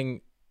not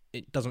saying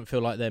it doesn't feel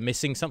like they're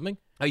missing something.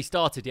 Oh, he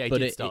started. Yeah, he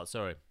did start.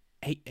 Sorry.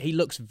 He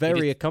looks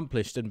very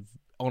accomplished and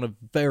on a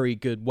very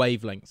good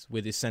wavelength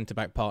with his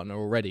centre-back partner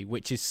already,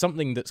 which is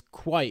something that's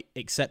quite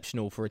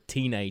exceptional for a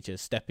teenager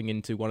stepping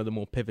into one of the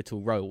more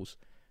pivotal roles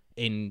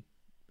in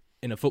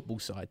a football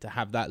side, to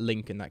have that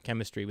link and that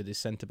chemistry with his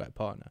centre-back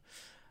partner.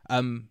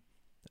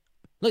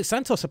 Look,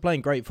 Santos are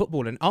playing great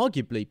football and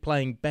arguably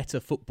playing better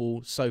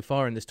football so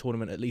far in this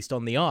tournament, at least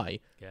on the eye,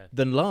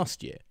 than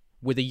last year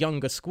with a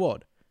younger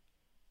squad.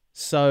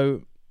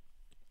 So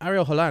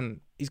Ariel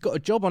Holan, he's got a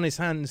job on his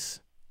hands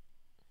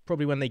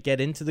probably when they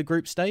get into the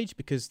group stage,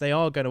 because they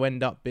are going to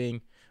end up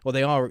being, or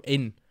they are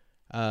in,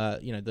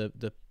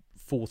 the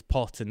fourth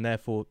pot, and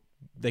therefore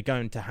they're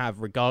going to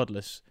have,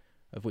 regardless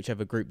of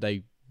whichever group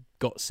they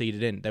got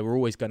seeded in, they were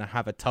always going to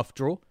have a tough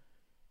draw.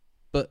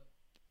 But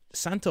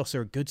Santos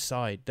are a good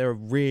side. They're a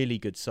really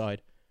good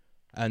side.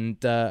 And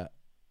the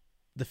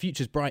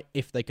future's bright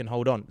if they can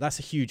hold on. That's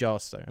a huge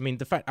ask, though. I mean,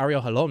 the fact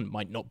Ariel Holan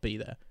might not be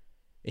there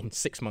in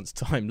 6 months'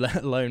 time, let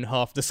alone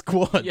half the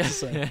squad. Yeah,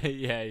 so.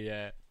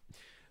 yeah.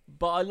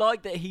 But I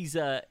like that he's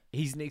an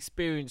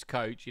experienced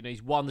coach.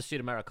 He's won the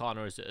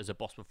Sudamericana as a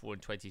boss before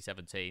in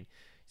 2017.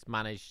 He's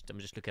managed, I'm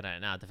just looking at it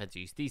now,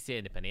 Defensa Justicia,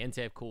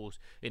 Independiente, of course,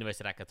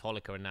 Universidad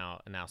Católica, and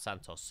now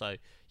Santos. So,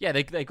 yeah,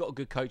 they got a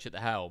good coach at the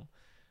helm.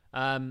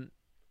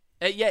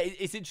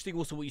 It's interesting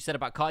also what you said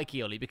about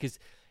Kaiki, Ollie, because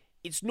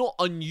it's not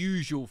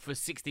unusual for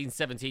 16,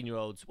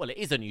 17-year-olds. Well, it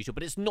is unusual,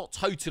 but it's not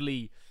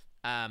totally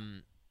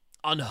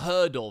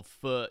unheard of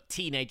for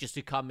teenagers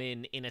to come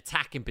in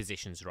attacking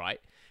positions, right?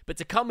 But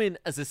to come in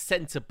as a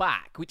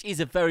centre-back, which is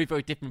a very,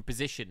 very different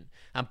position,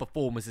 and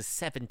perform as a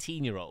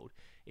 17-year-old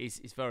is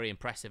very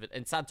impressive.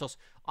 And Santos,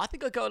 I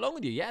think I'd go along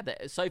with you, yeah.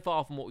 So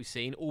far from what we've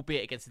seen,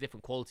 albeit against a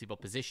different quality of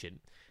opposition,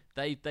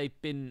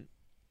 they've been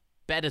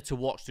better to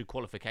watch through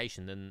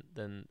qualification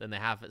than they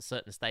have at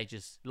certain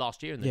stages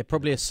last year.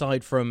 Probably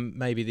aside from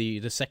maybe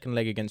the second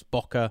leg against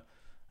Boca.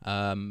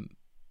 The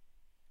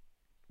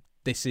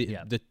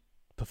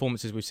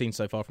performances we've seen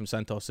so far from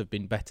Santos have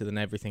been better than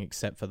everything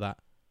except for that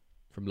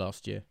from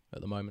last year at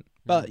the moment.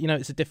 But,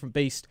 it's a different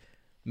beast.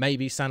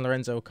 Maybe San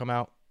Lorenzo will come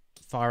out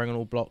firing on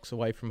all blocks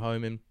away from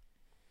home in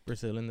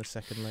Brazil in the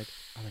second leg.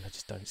 I mean, I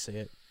just don't see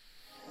it.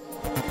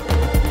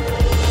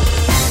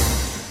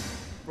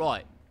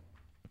 Right.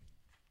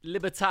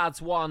 Libertad's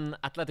 1,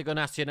 Atlético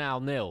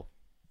Nacional 0,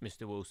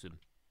 Mr. Wilson.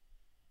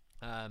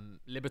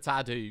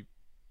 Libertad, who,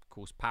 of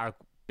course,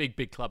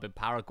 big club in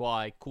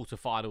Paraguay,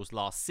 quarterfinals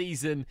last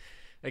season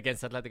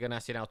against Atlético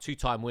Nacional,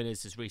 2-time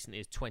winners as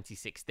recently as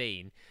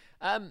 2016.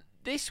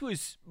 This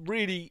was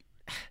really...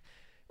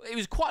 It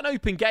was quite an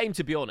open game,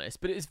 to be honest,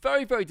 but it was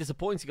very, very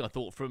disappointing, I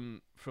thought,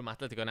 from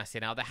Atlético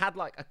Nacional. They had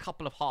like a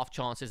couple of half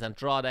chances.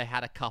 Andrade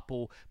had a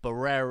couple,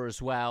 Barrera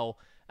as well.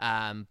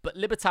 But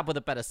Libertad were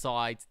the better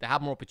side. They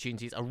had more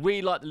opportunities. I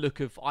really like the look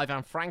of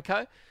Ivan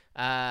Franco,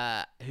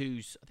 I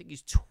think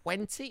he's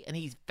 20, and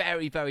he's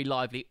very, very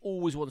lively.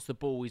 Always wants the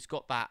ball. He's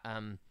got that...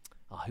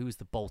 who was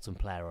the Bolton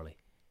player, Ollie?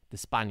 The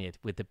Spaniard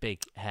with the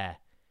big hair.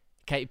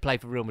 Katie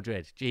played for Real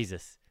Madrid.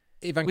 Jesus.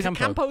 Ivan Was Campo.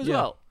 it Campo as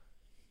well?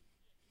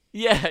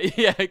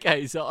 Yeah,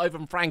 okay. So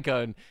Ivan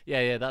Franco and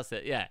that's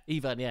it. Yeah,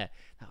 Ivan, that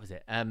was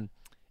it.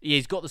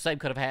 He's got the same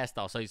kind of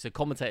hairstyle, so it's a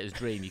commentator's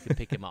dream. You can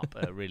pick him up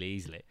really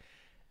easily.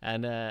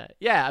 And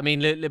I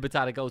mean,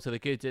 Libertad a goal to the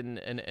good,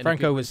 and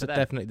Franco was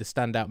definitely the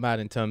standout man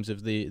in terms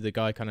of the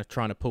guy kind of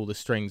trying to pull the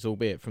strings,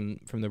 albeit from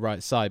the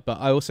right side. But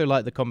I also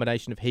like the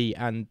combination of he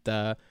and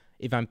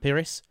Ivan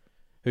Pires,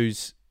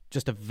 who's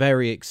just a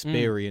very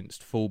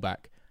experienced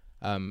fullback,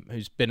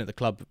 who's been at the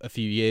club a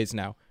few years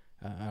now.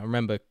 I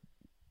remember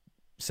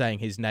saying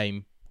his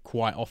name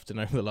quite often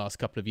over the last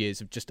couple of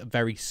years, of just a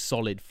very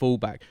solid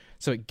fullback.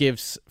 So it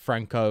gives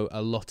Franco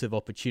a lot of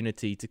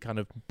opportunity to kind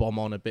of bomb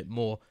on a bit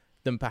more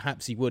than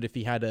perhaps he would if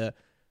he had a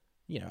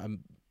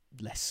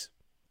less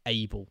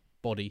able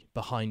body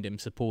behind him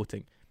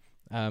supporting.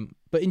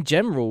 But in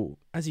general,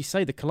 as you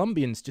say, the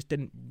Colombians just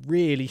didn't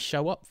really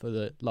show up for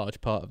the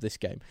large part of this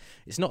game.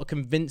 It's not a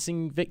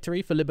convincing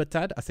victory for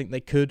Libertad. I think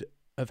they could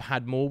have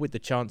had more with the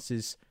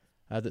chances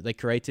that they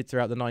created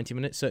throughout the 90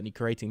 minutes, certainly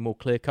creating more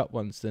clear-cut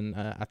ones than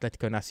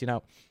Atlético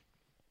Nacional.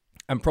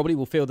 And probably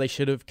will feel they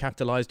should have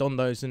capitalised on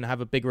those and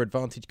have a bigger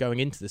advantage going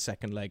into the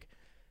second leg.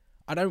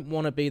 I don't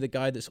want to be the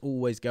guy that's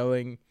always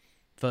going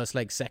first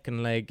leg,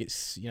 second leg,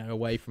 it's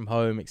away from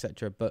home,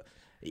 etc. But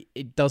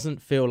it doesn't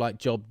feel like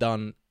job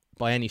done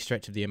by any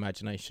stretch of the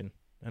imagination.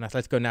 And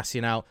Atlético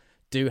Nacional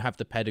do have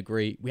the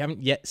pedigree. We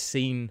haven't yet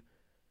seen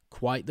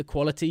quite the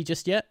quality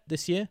just yet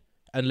this year,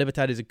 and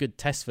Libertad is a good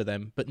test for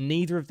them. But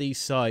neither of these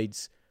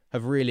sides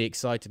have really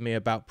excited me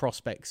about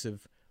prospects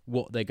of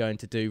what they're going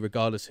to do,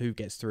 regardless who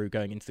gets through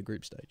going into the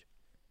group stage.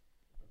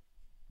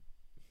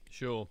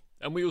 Sure.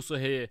 And we also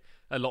hear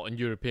a lot in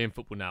European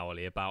football now,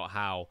 Ollie, about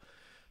how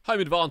home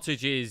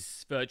advantage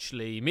is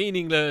virtually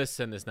meaningless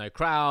and there's no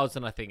crowds.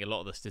 And I think a lot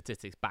of the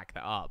statistics back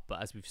that up.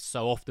 But as we've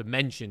so often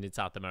mentioned in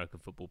South American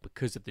football,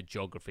 because of the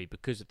geography,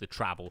 because of the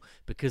travel,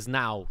 because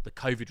now the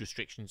COVID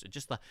restrictions and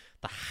just the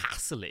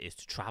hassle it is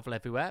to travel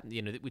everywhere.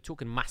 We're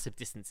talking massive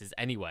distances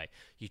anyway.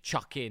 You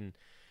chuck in,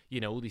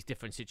 all these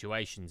different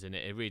situations, and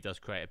it really does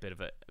create a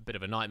bit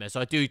of a nightmare.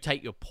 So I do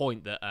take your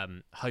point that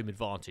home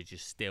advantage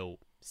is still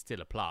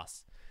a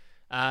plus.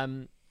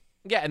 And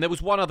there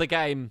was one other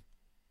game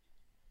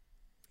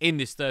in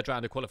this third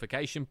round of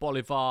qualification,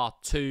 Bolivar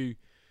 2,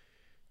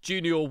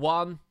 Junior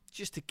 1,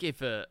 just to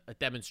give a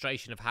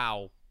demonstration of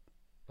how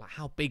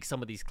big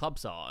some of these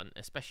clubs are, and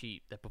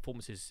especially their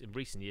performances in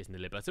recent years in the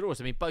Libertadores.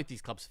 I mean, both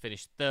these clubs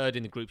finished third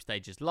in the group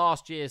stages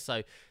last year,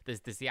 so there's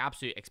the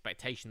absolute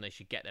expectation they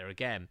should get there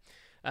again.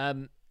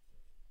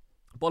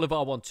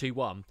 Bolivar won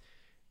 2-1.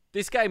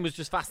 This game was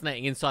just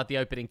fascinating inside the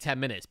opening 10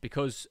 minutes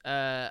because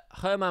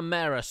Herman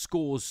Mera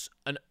scores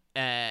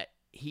it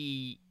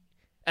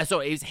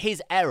was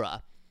his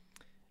error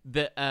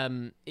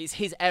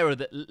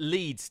that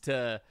leads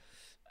to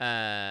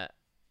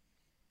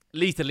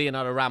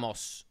Leonardo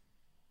Ramos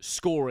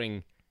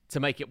scoring to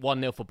make it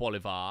 1-0 for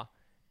Bolivar,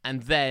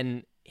 and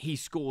then he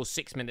scores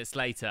 6 minutes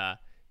later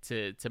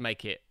to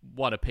make it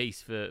 1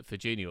 apiece for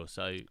Junior.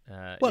 So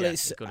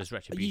it's got his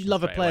retribution. You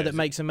love a player that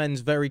makes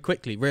amends very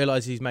quickly,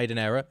 realises he's made an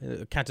error,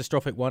 a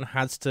catastrophic one,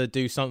 has to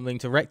do something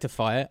to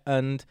rectify it,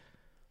 and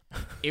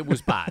it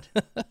was bad.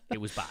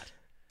 It was bad.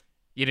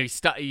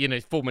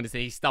 4 minutes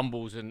in, he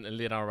stumbles and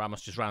Leonardo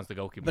Ramos just rounds the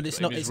goalkeeper. But it's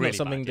not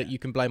something that you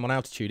can blame on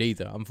altitude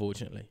either,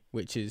 unfortunately,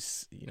 which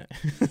is,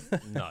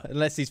 no.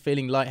 Unless he's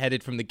feeling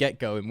lightheaded from the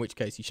get-go, in which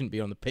case you shouldn't be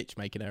on the pitch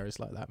making errors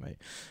like that, mate.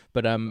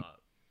 But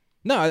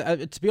no,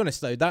 to be honest,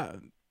 though,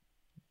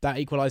 that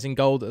equalising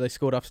goal that they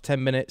scored after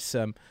 10 minutes,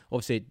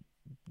 obviously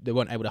they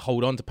weren't able to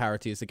hold on to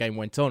parity as the game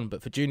went on.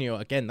 But for Junior,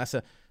 again, that's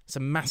a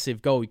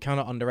massive goal. You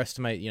cannot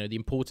underestimate, the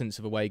importance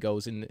of away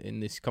goals in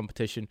this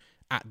competition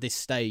at this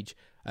stage,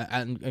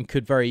 and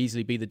could very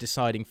easily be the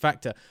deciding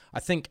factor. I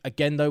think,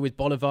 again, though, with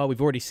Bolivar,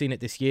 we've already seen it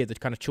this year, the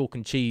kind of chalk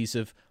and cheese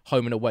of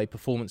home and away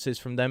performances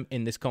from them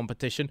in this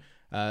competition.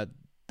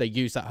 They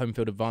use that home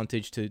field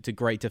advantage to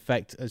great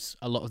effect, as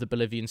a lot of the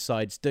Bolivian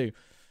sides do.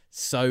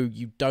 So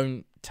you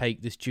don't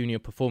take this Junior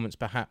performance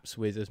perhaps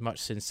with as much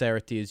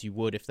sincerity as you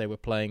would if they were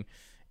playing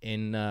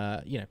in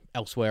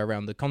elsewhere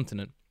around the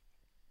continent.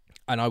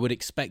 And I would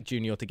expect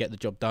Junior to get the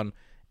job done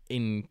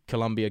in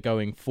Colombia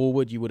going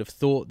forward. You would have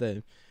thought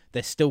that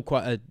they're still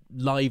quite a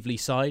lively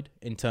side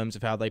in terms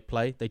of how they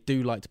play. They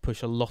do like to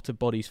push a lot of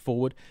bodies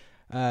forward.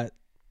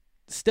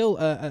 Still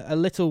a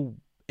little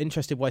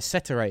interested why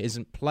Cetere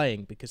isn't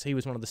playing, because he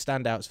was one of the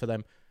standouts for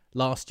them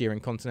last year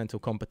in continental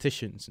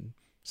competitions and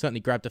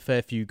certainly grabbed a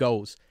fair few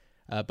goals,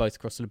 both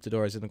across the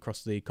Libertadores and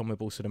across the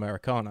CONMEBOL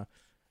Sudamericana.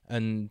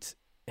 And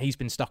he's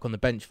been stuck on the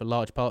bench for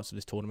large parts of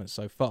this tournament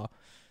so far.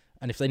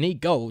 And if they need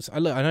goals, I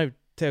know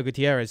Teo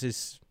Gutierrez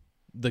is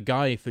the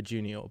guy for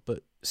Junior,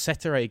 but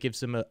Cetere gives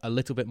them a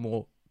little bit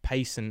more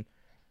pace and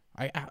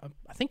I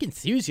think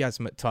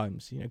enthusiasm at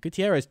times.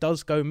 Gutierrez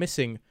does go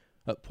missing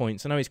at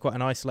points. I know he's quite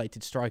an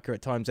isolated striker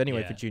at times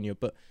anyway for Junior,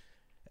 but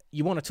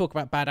you want to talk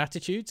about bad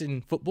attitudes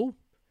in football?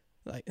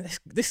 Like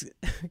this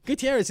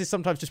Gutierrez is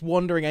sometimes just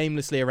wandering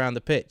aimlessly around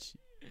the pitch.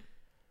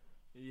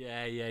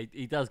 Yeah,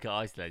 he does get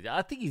isolated.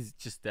 I think he's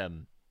just,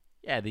 the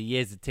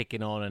years are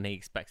ticking on, and he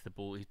expects the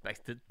ball. He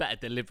expects better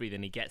delivery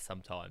than he gets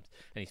sometimes,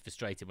 and he's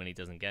frustrated when he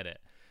doesn't get it.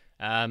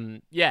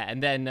 And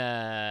then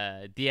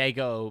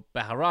Diego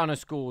Bejarano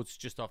scored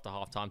just after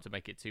half-time to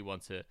make it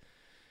 2-1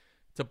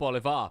 to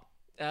Bolivar.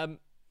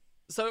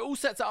 So it all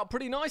sets it up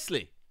pretty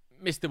nicely,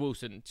 Mr.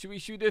 Wilson. Should we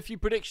do a few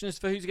predictions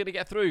for who's going to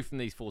get through from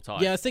these 4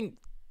 ties? Yeah, I think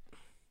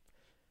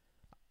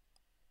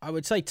I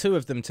would say 2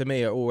 of them to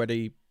me are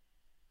already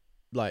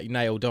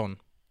nailed on.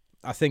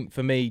 I think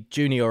for me,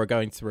 Junior are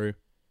going through.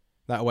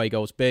 That away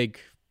goal's big.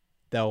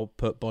 They'll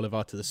put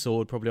Bolivar to the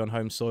sword, probably on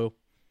home soil.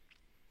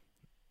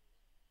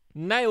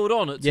 Nailed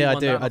on at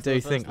 2-1. Yeah, I do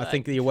think. I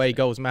think the away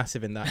goal's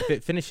massive in that. If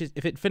it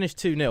finished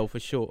 2-0 for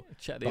sure.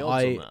 Check the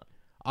odds on that.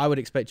 I would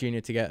expect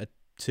Junior to get a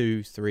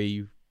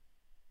 2-3,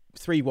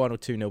 3-1 or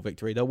 2-0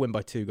 victory. They'll win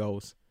by 2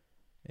 goals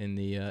in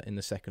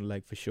the second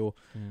leg for sure.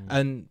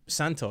 And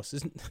Santos,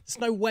 there's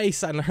no way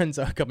San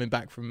Lorenzo are coming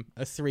back from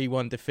a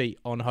 3-1 defeat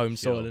on home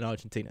soil in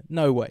Argentina.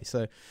 No way.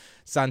 So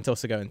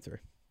Santos are going through.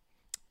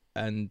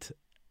 And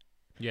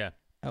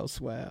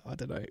elsewhere, I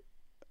don't know.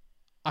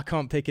 I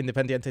can't pick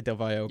Independiente del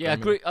Valle. Yeah,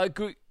 I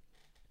agree.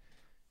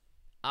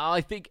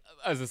 I think,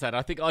 as I said,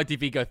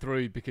 IDV go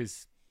through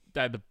because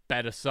they're the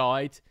better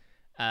side.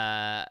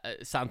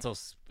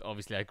 Santos,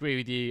 obviously, I agree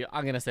with you.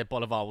 I'm going to say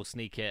Bolivar will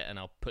sneak it, and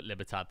I'll put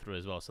Libertad through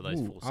as well. So those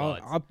 4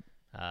 sides.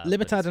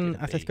 Libertad and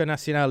Atletico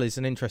Nacional is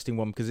an interesting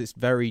one because it's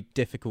very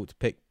difficult to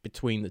pick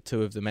between the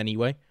 2 of them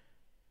anyway.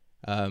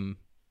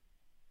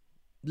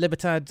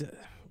 Libertad,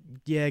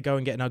 go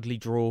and get an ugly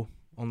draw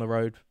on the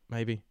road,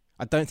 maybe.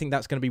 I don't think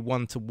that's going to be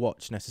one to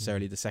watch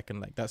necessarily, the second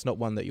leg. That's not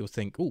one that you'll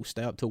think,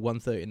 stay up till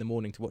 1:30 in the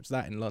morning to watch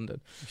that in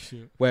London.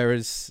 Sure.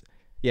 Whereas,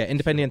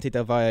 Independiente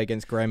del Valle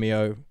against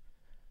Gremio.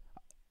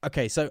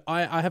 Okay, so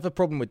I have a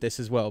problem with this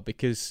as well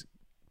because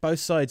both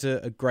sides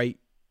are great,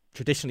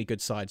 traditionally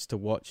good sides to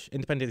watch.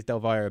 Independiente del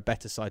Valle are a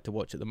better side to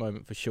watch at the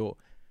moment for sure.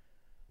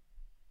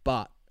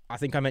 But I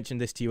think I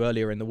mentioned this to you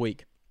earlier in the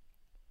week.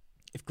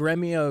 If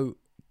Gremio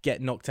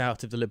get knocked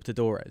out of the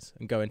Libertadores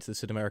and go into the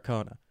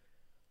Sudamericana,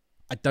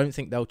 I don't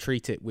think they'll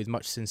treat it with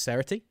much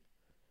sincerity.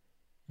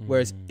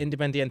 Whereas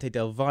Independiente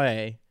del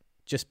Valle,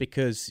 just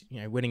because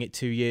winning it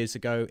 2 years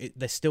ago,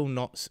 they're still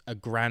not a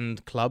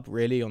grand club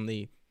really on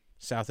the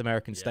South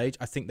American stage.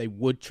 I think they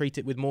would treat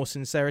it with more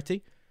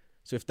sincerity.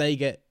 So if they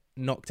get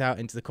knocked out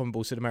into the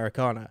CONMEBOL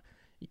Sudamericana,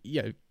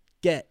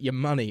 get your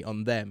money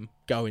on them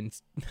going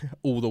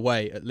all the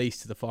way at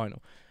least to the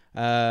final.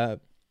 But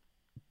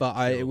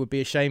it would be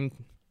a shame.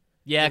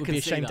 Yeah, I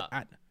can see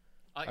that.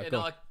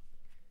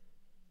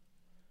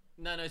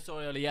 No,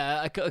 sorry, Oli.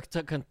 Yeah,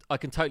 I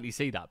can totally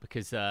see that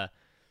because, for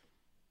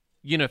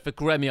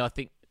Gremio, I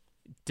think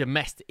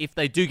if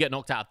they do get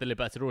knocked out of the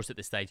Libertadores at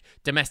this stage,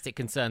 domestic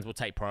concerns will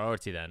take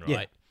priority then,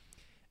 right?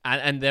 Yeah.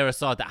 And they're a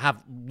side that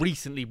have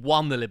recently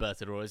won the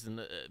Libertadores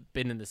and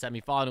been in the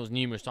semi-finals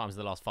numerous times in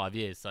the last 5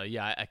 years. So,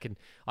 yeah,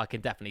 I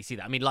can definitely see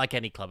that. I mean, like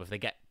any club, if they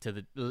get to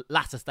the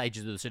latter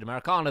stages of the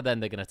Sudamericana,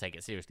 then they're going to take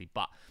it seriously.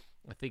 But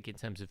I think in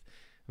terms of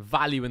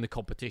value in the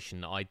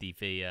competition,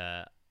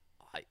 IDV...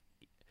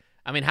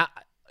 I mean,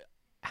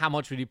 how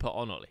much would you put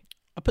on, Ollie?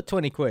 I put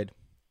 20 quid.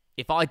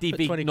 If IDV...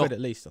 Put 20 quid at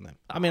least on them.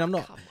 I mean, I'm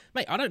not...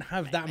 Mate, I don't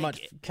have that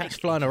much cash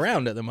flying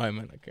around at the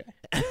moment,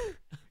 okay?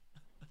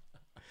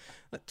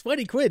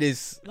 20 quid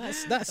is...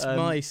 That's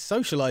my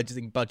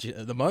socialising budget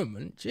at the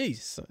moment.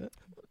 Jeez.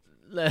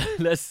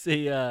 Let's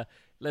see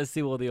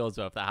what the odds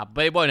are if that happens.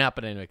 But it won't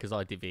happen anyway because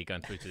IDV are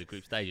going through to the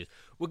group stages.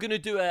 We're going to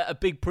do a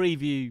big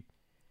preview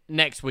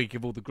next week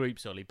of all the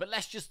groups, Ollie. But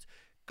let's just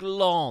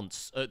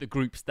glance at the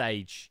group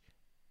stage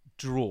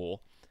draw.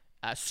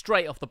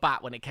 Straight off the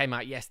bat when it came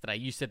out yesterday,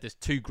 you said there's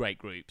 2 great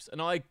groups.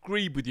 And I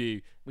agreed with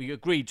you. We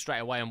agreed straight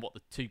away on what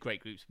the 2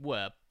 great groups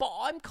were. But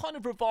I'm kind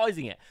of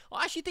revising it.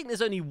 I actually think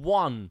there's only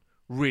one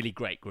really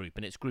great group,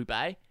 and it's Group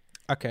A.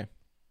 Okay.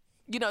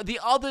 The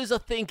others I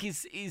think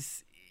is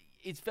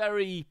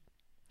very...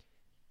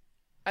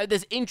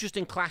 there's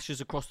interesting clashes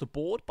across the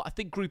board, but I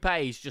think Group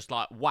A is just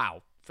like,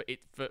 wow. We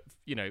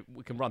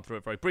can run through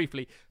it very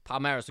briefly.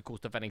 Palmeiras, of course,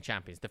 defending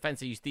champions.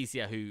 Defensa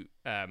Justicia, who...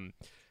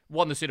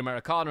 won the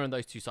Sudamericana, and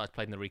those 2 sides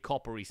played in the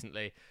Recopa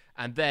recently.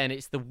 And then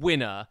it's the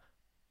winner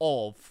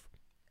of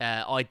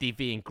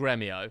IDV and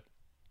Gremio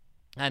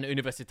and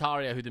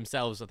Universitario, who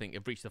themselves, I think,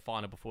 have reached the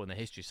final before in their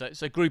history.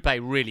 So Group A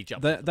really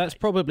jumped. That's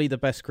probably the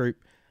best group.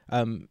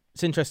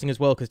 It's interesting as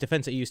well because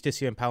Defensa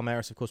Justicia and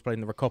Palmeiras, of course, played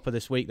in the Recopa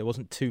this week. There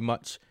wasn't too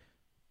much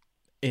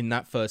in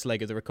that first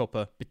leg of the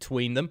Recopa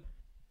between them,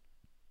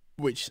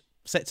 which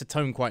sets a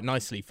tone quite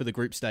nicely for the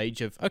group stage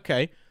of,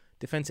 okay,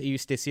 Defensa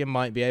Justicia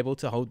might be able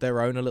to hold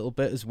their own a little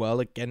bit as well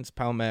against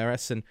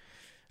Palmeiras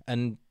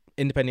and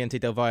Independiente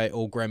del Valle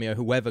or Gremio,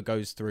 whoever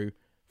goes through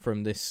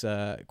from this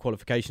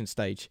qualification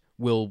stage,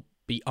 will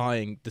be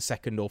eyeing the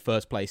second or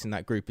first place in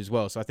that group as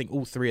well. So I think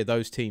all 3 of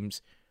those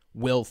teams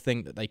will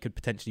think that they could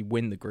potentially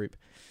win the group.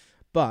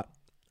 But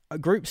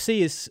Group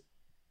C is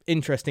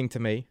interesting to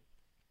me.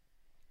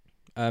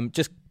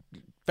 Just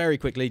very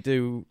quickly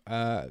do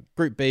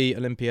Group B,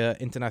 Olimpia,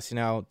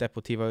 Internacional,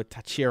 Deportivo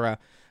Táchira,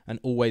 and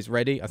always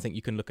ready, I think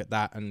you can look at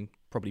that and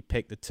probably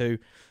pick the two.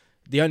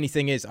 The only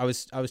thing is, I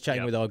was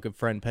chatting with our good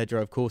friend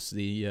Pedro, of course,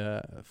 the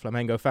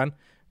Flamengo fan,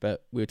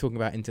 but we were talking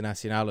about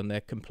Internacional and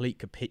their complete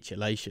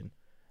capitulation.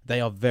 They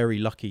are very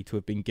lucky to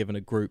have been given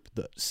a group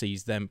that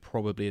sees them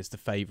probably as the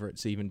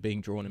favourites, even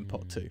being drawn in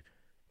pot 2,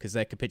 because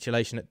their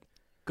capitulation...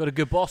 Got a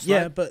good boss,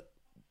 yeah, though. But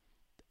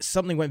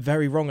something went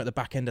very wrong at the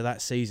back end of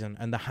that season,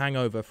 and the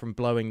hangover from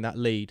blowing that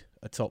lead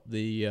atop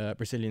the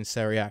Brazilian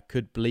Serie A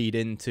could bleed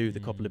into the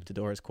Copa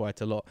Libertadores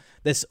quite a lot.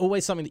 There's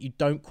always something that you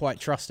don't quite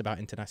trust about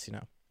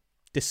Internacional.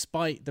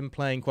 Despite them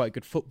playing quite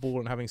good football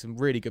and having some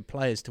really good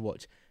players to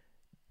watch,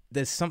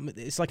 there's something.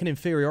 It's like an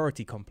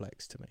inferiority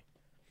complex to me,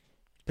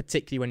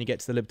 particularly when you get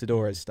to the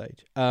Libertadores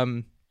stage.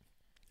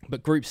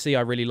 But Group C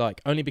I really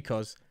like, only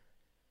because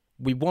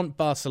we want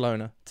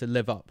Barcelona to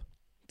live up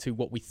to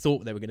what we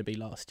thought they were going to be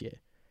last year.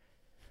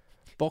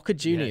 Boca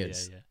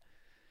Juniors,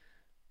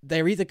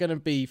 they're either going to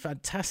be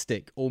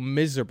fantastic or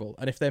miserable.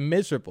 And if they're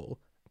miserable,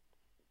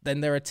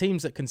 then there are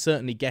teams that can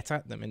certainly get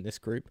at them in this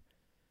group.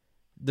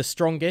 The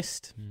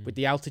strongest with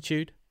the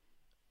altitude.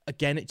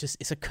 Again,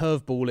 it's a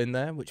curveball in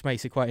there, which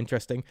makes it quite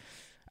interesting.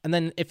 And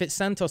then if it's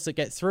Santos that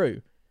get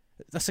through,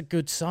 that's a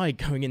good side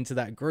going into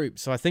that group.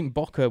 So I think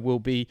Boca will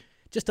be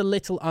just a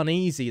little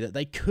uneasy that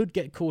they could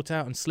get caught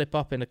out and slip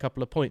up in a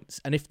couple of points.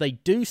 And if they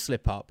do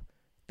slip up,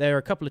 there are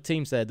a couple of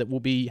teams there that will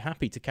be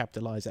happy to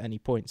capitalise at any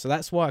point. So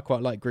that's why I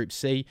quite like Group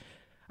C.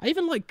 I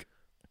even like...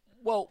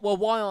 Well,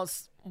 why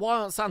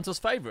aren't Santos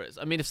favourites?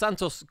 I mean, if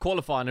Santos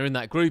qualify and are in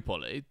that group,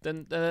 Ollie,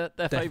 then they're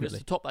favourites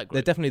to top that group.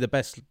 They're definitely the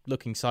best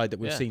looking side that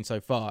we've seen so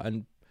far.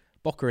 And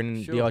Boca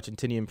in the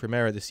Argentinian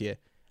Primera this year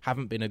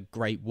haven't been a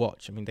great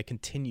watch. I mean, they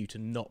continue to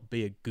not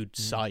be a good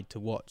side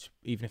to watch,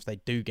 even if they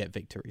do get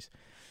victories.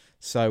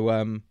 So,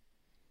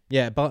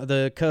 but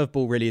the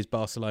curveball really is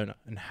Barcelona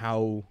and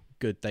how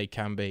good they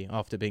can be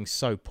after being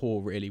so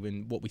poor, really,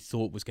 when what we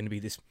thought was going to be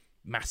this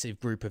massive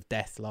group of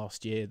death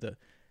last year that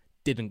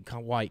didn't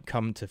quite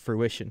come to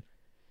fruition.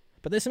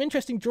 But there's some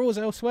interesting draws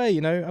elsewhere,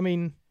 you know. I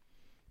mean,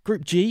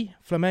 Group G,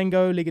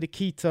 Flamengo, Liga de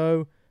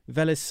Quito,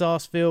 Vélez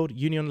Sarsfield,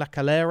 Unión La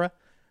Calera.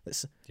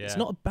 It's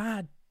not a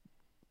bad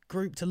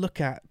group to look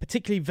at.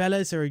 Particularly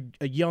Vélez are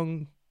a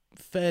young,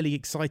 fairly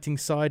exciting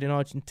side in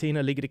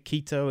Argentina. Liga de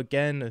Quito,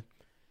 again,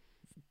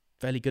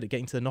 fairly good at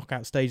getting to the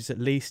knockout stages at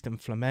least. And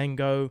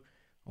Flamengo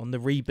on the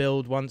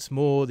rebuild once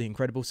more. The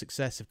incredible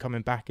success of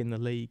coming back in the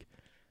league.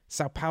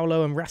 Sao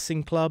Paulo and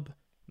Racing Club.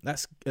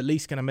 That's at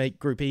least going to make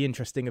Group E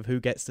interesting of who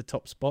gets the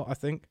top spot, I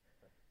think.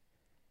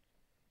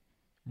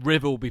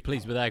 River will be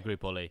pleased with their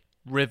group, Ollie.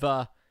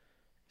 River,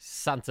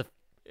 Santa...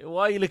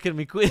 Why are you looking at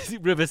me?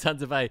 River,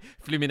 Santa Fe,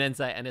 Fluminense,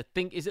 and I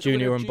think... Is it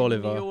Junior and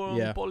Bolivar.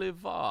 Junior and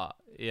Bolivar.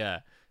 Yeah.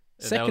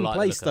 Second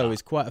place, though,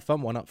 is quite a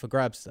fun one up for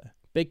grabs there.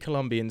 Big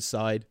Colombian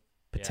side.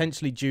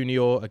 Potentially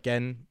Junior,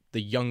 again,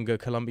 the younger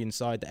Colombian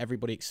side that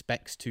everybody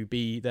expects to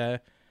be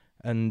there.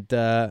 And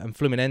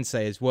Fluminense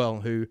as well,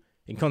 who...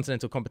 in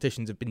continental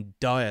competitions have been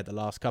dire the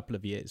last couple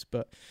of years.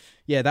 But,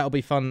 yeah, that'll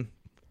be fun.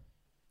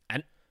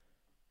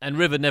 And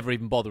River never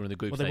even bother in the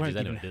group stages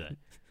anyway, do they?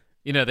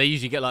 You know, they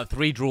usually get like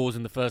 3 draws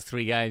in the first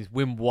 3 games,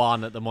 win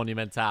 1 at the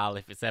Monumental,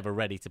 if it's ever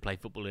ready to play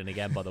football in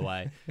again, by the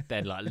way.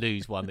 Then, like,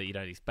 lose 1 that you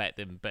don't expect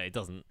them, but it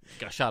doesn't.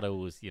 Gachado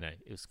was, it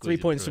was 3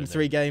 points from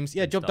 3 games.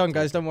 Yeah, job done,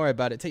 guys. Don't worry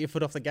about it. Take your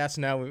foot off the gas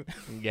now.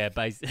 Yeah,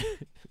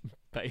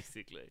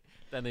 basically.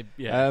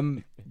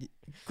 Then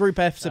Group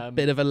F's a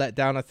bit of a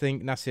letdown, I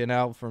think.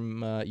 Nacional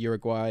from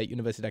Uruguay,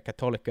 Universidad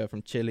Católica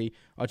from Chile,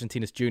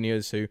 Argentinos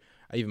Juniors, who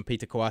even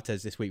Peter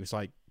Coates this week was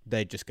like,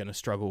 they're just going to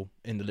struggle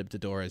in the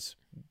Libertadores,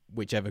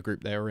 whichever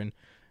group they're in.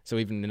 So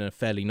even in a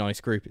fairly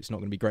nice group, it's not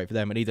going to be great for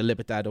them. And either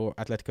Libertad or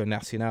Atlético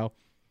Nacional.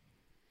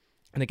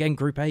 And again,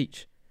 Group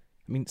H.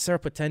 I mean, Cerro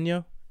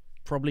Porteño,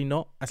 probably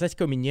not.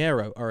 Atlético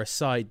Mineiro are a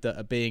side that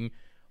are being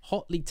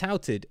hotly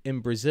touted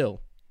in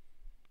Brazil.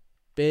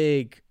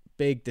 Big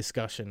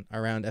discussion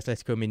around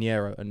Atlético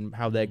Mineiro and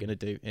how they're going to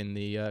do in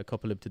the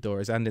Copa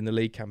Libertadores and in the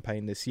league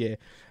campaign this year.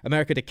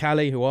 América de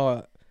Cali, who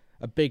are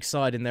a big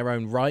side in their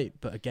own right,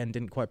 but again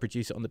didn't quite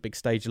produce it on the big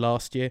stage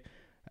last year.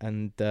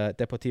 And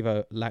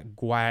Deportivo La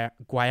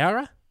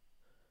Guayara?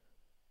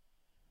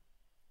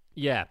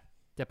 Yeah,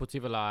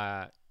 Deportivo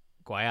La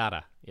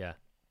Guayara, yeah.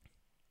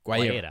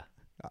 Guayara.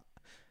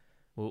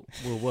 We'll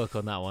work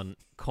on that one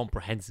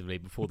comprehensively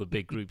before the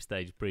big group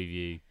stage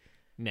preview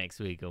next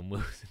week on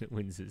Wilson at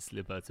Windsor's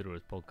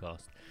Libertadores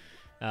podcast.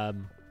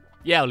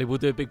 Ollie, we'll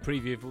do a big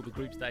preview of all the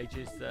group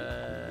stages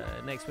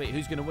next week.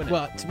 Who's going to win it?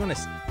 Well, to be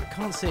honest, I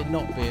can't see it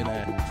not being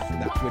we're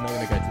not going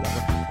to go to that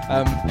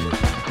one.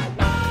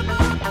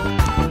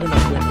 We're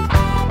not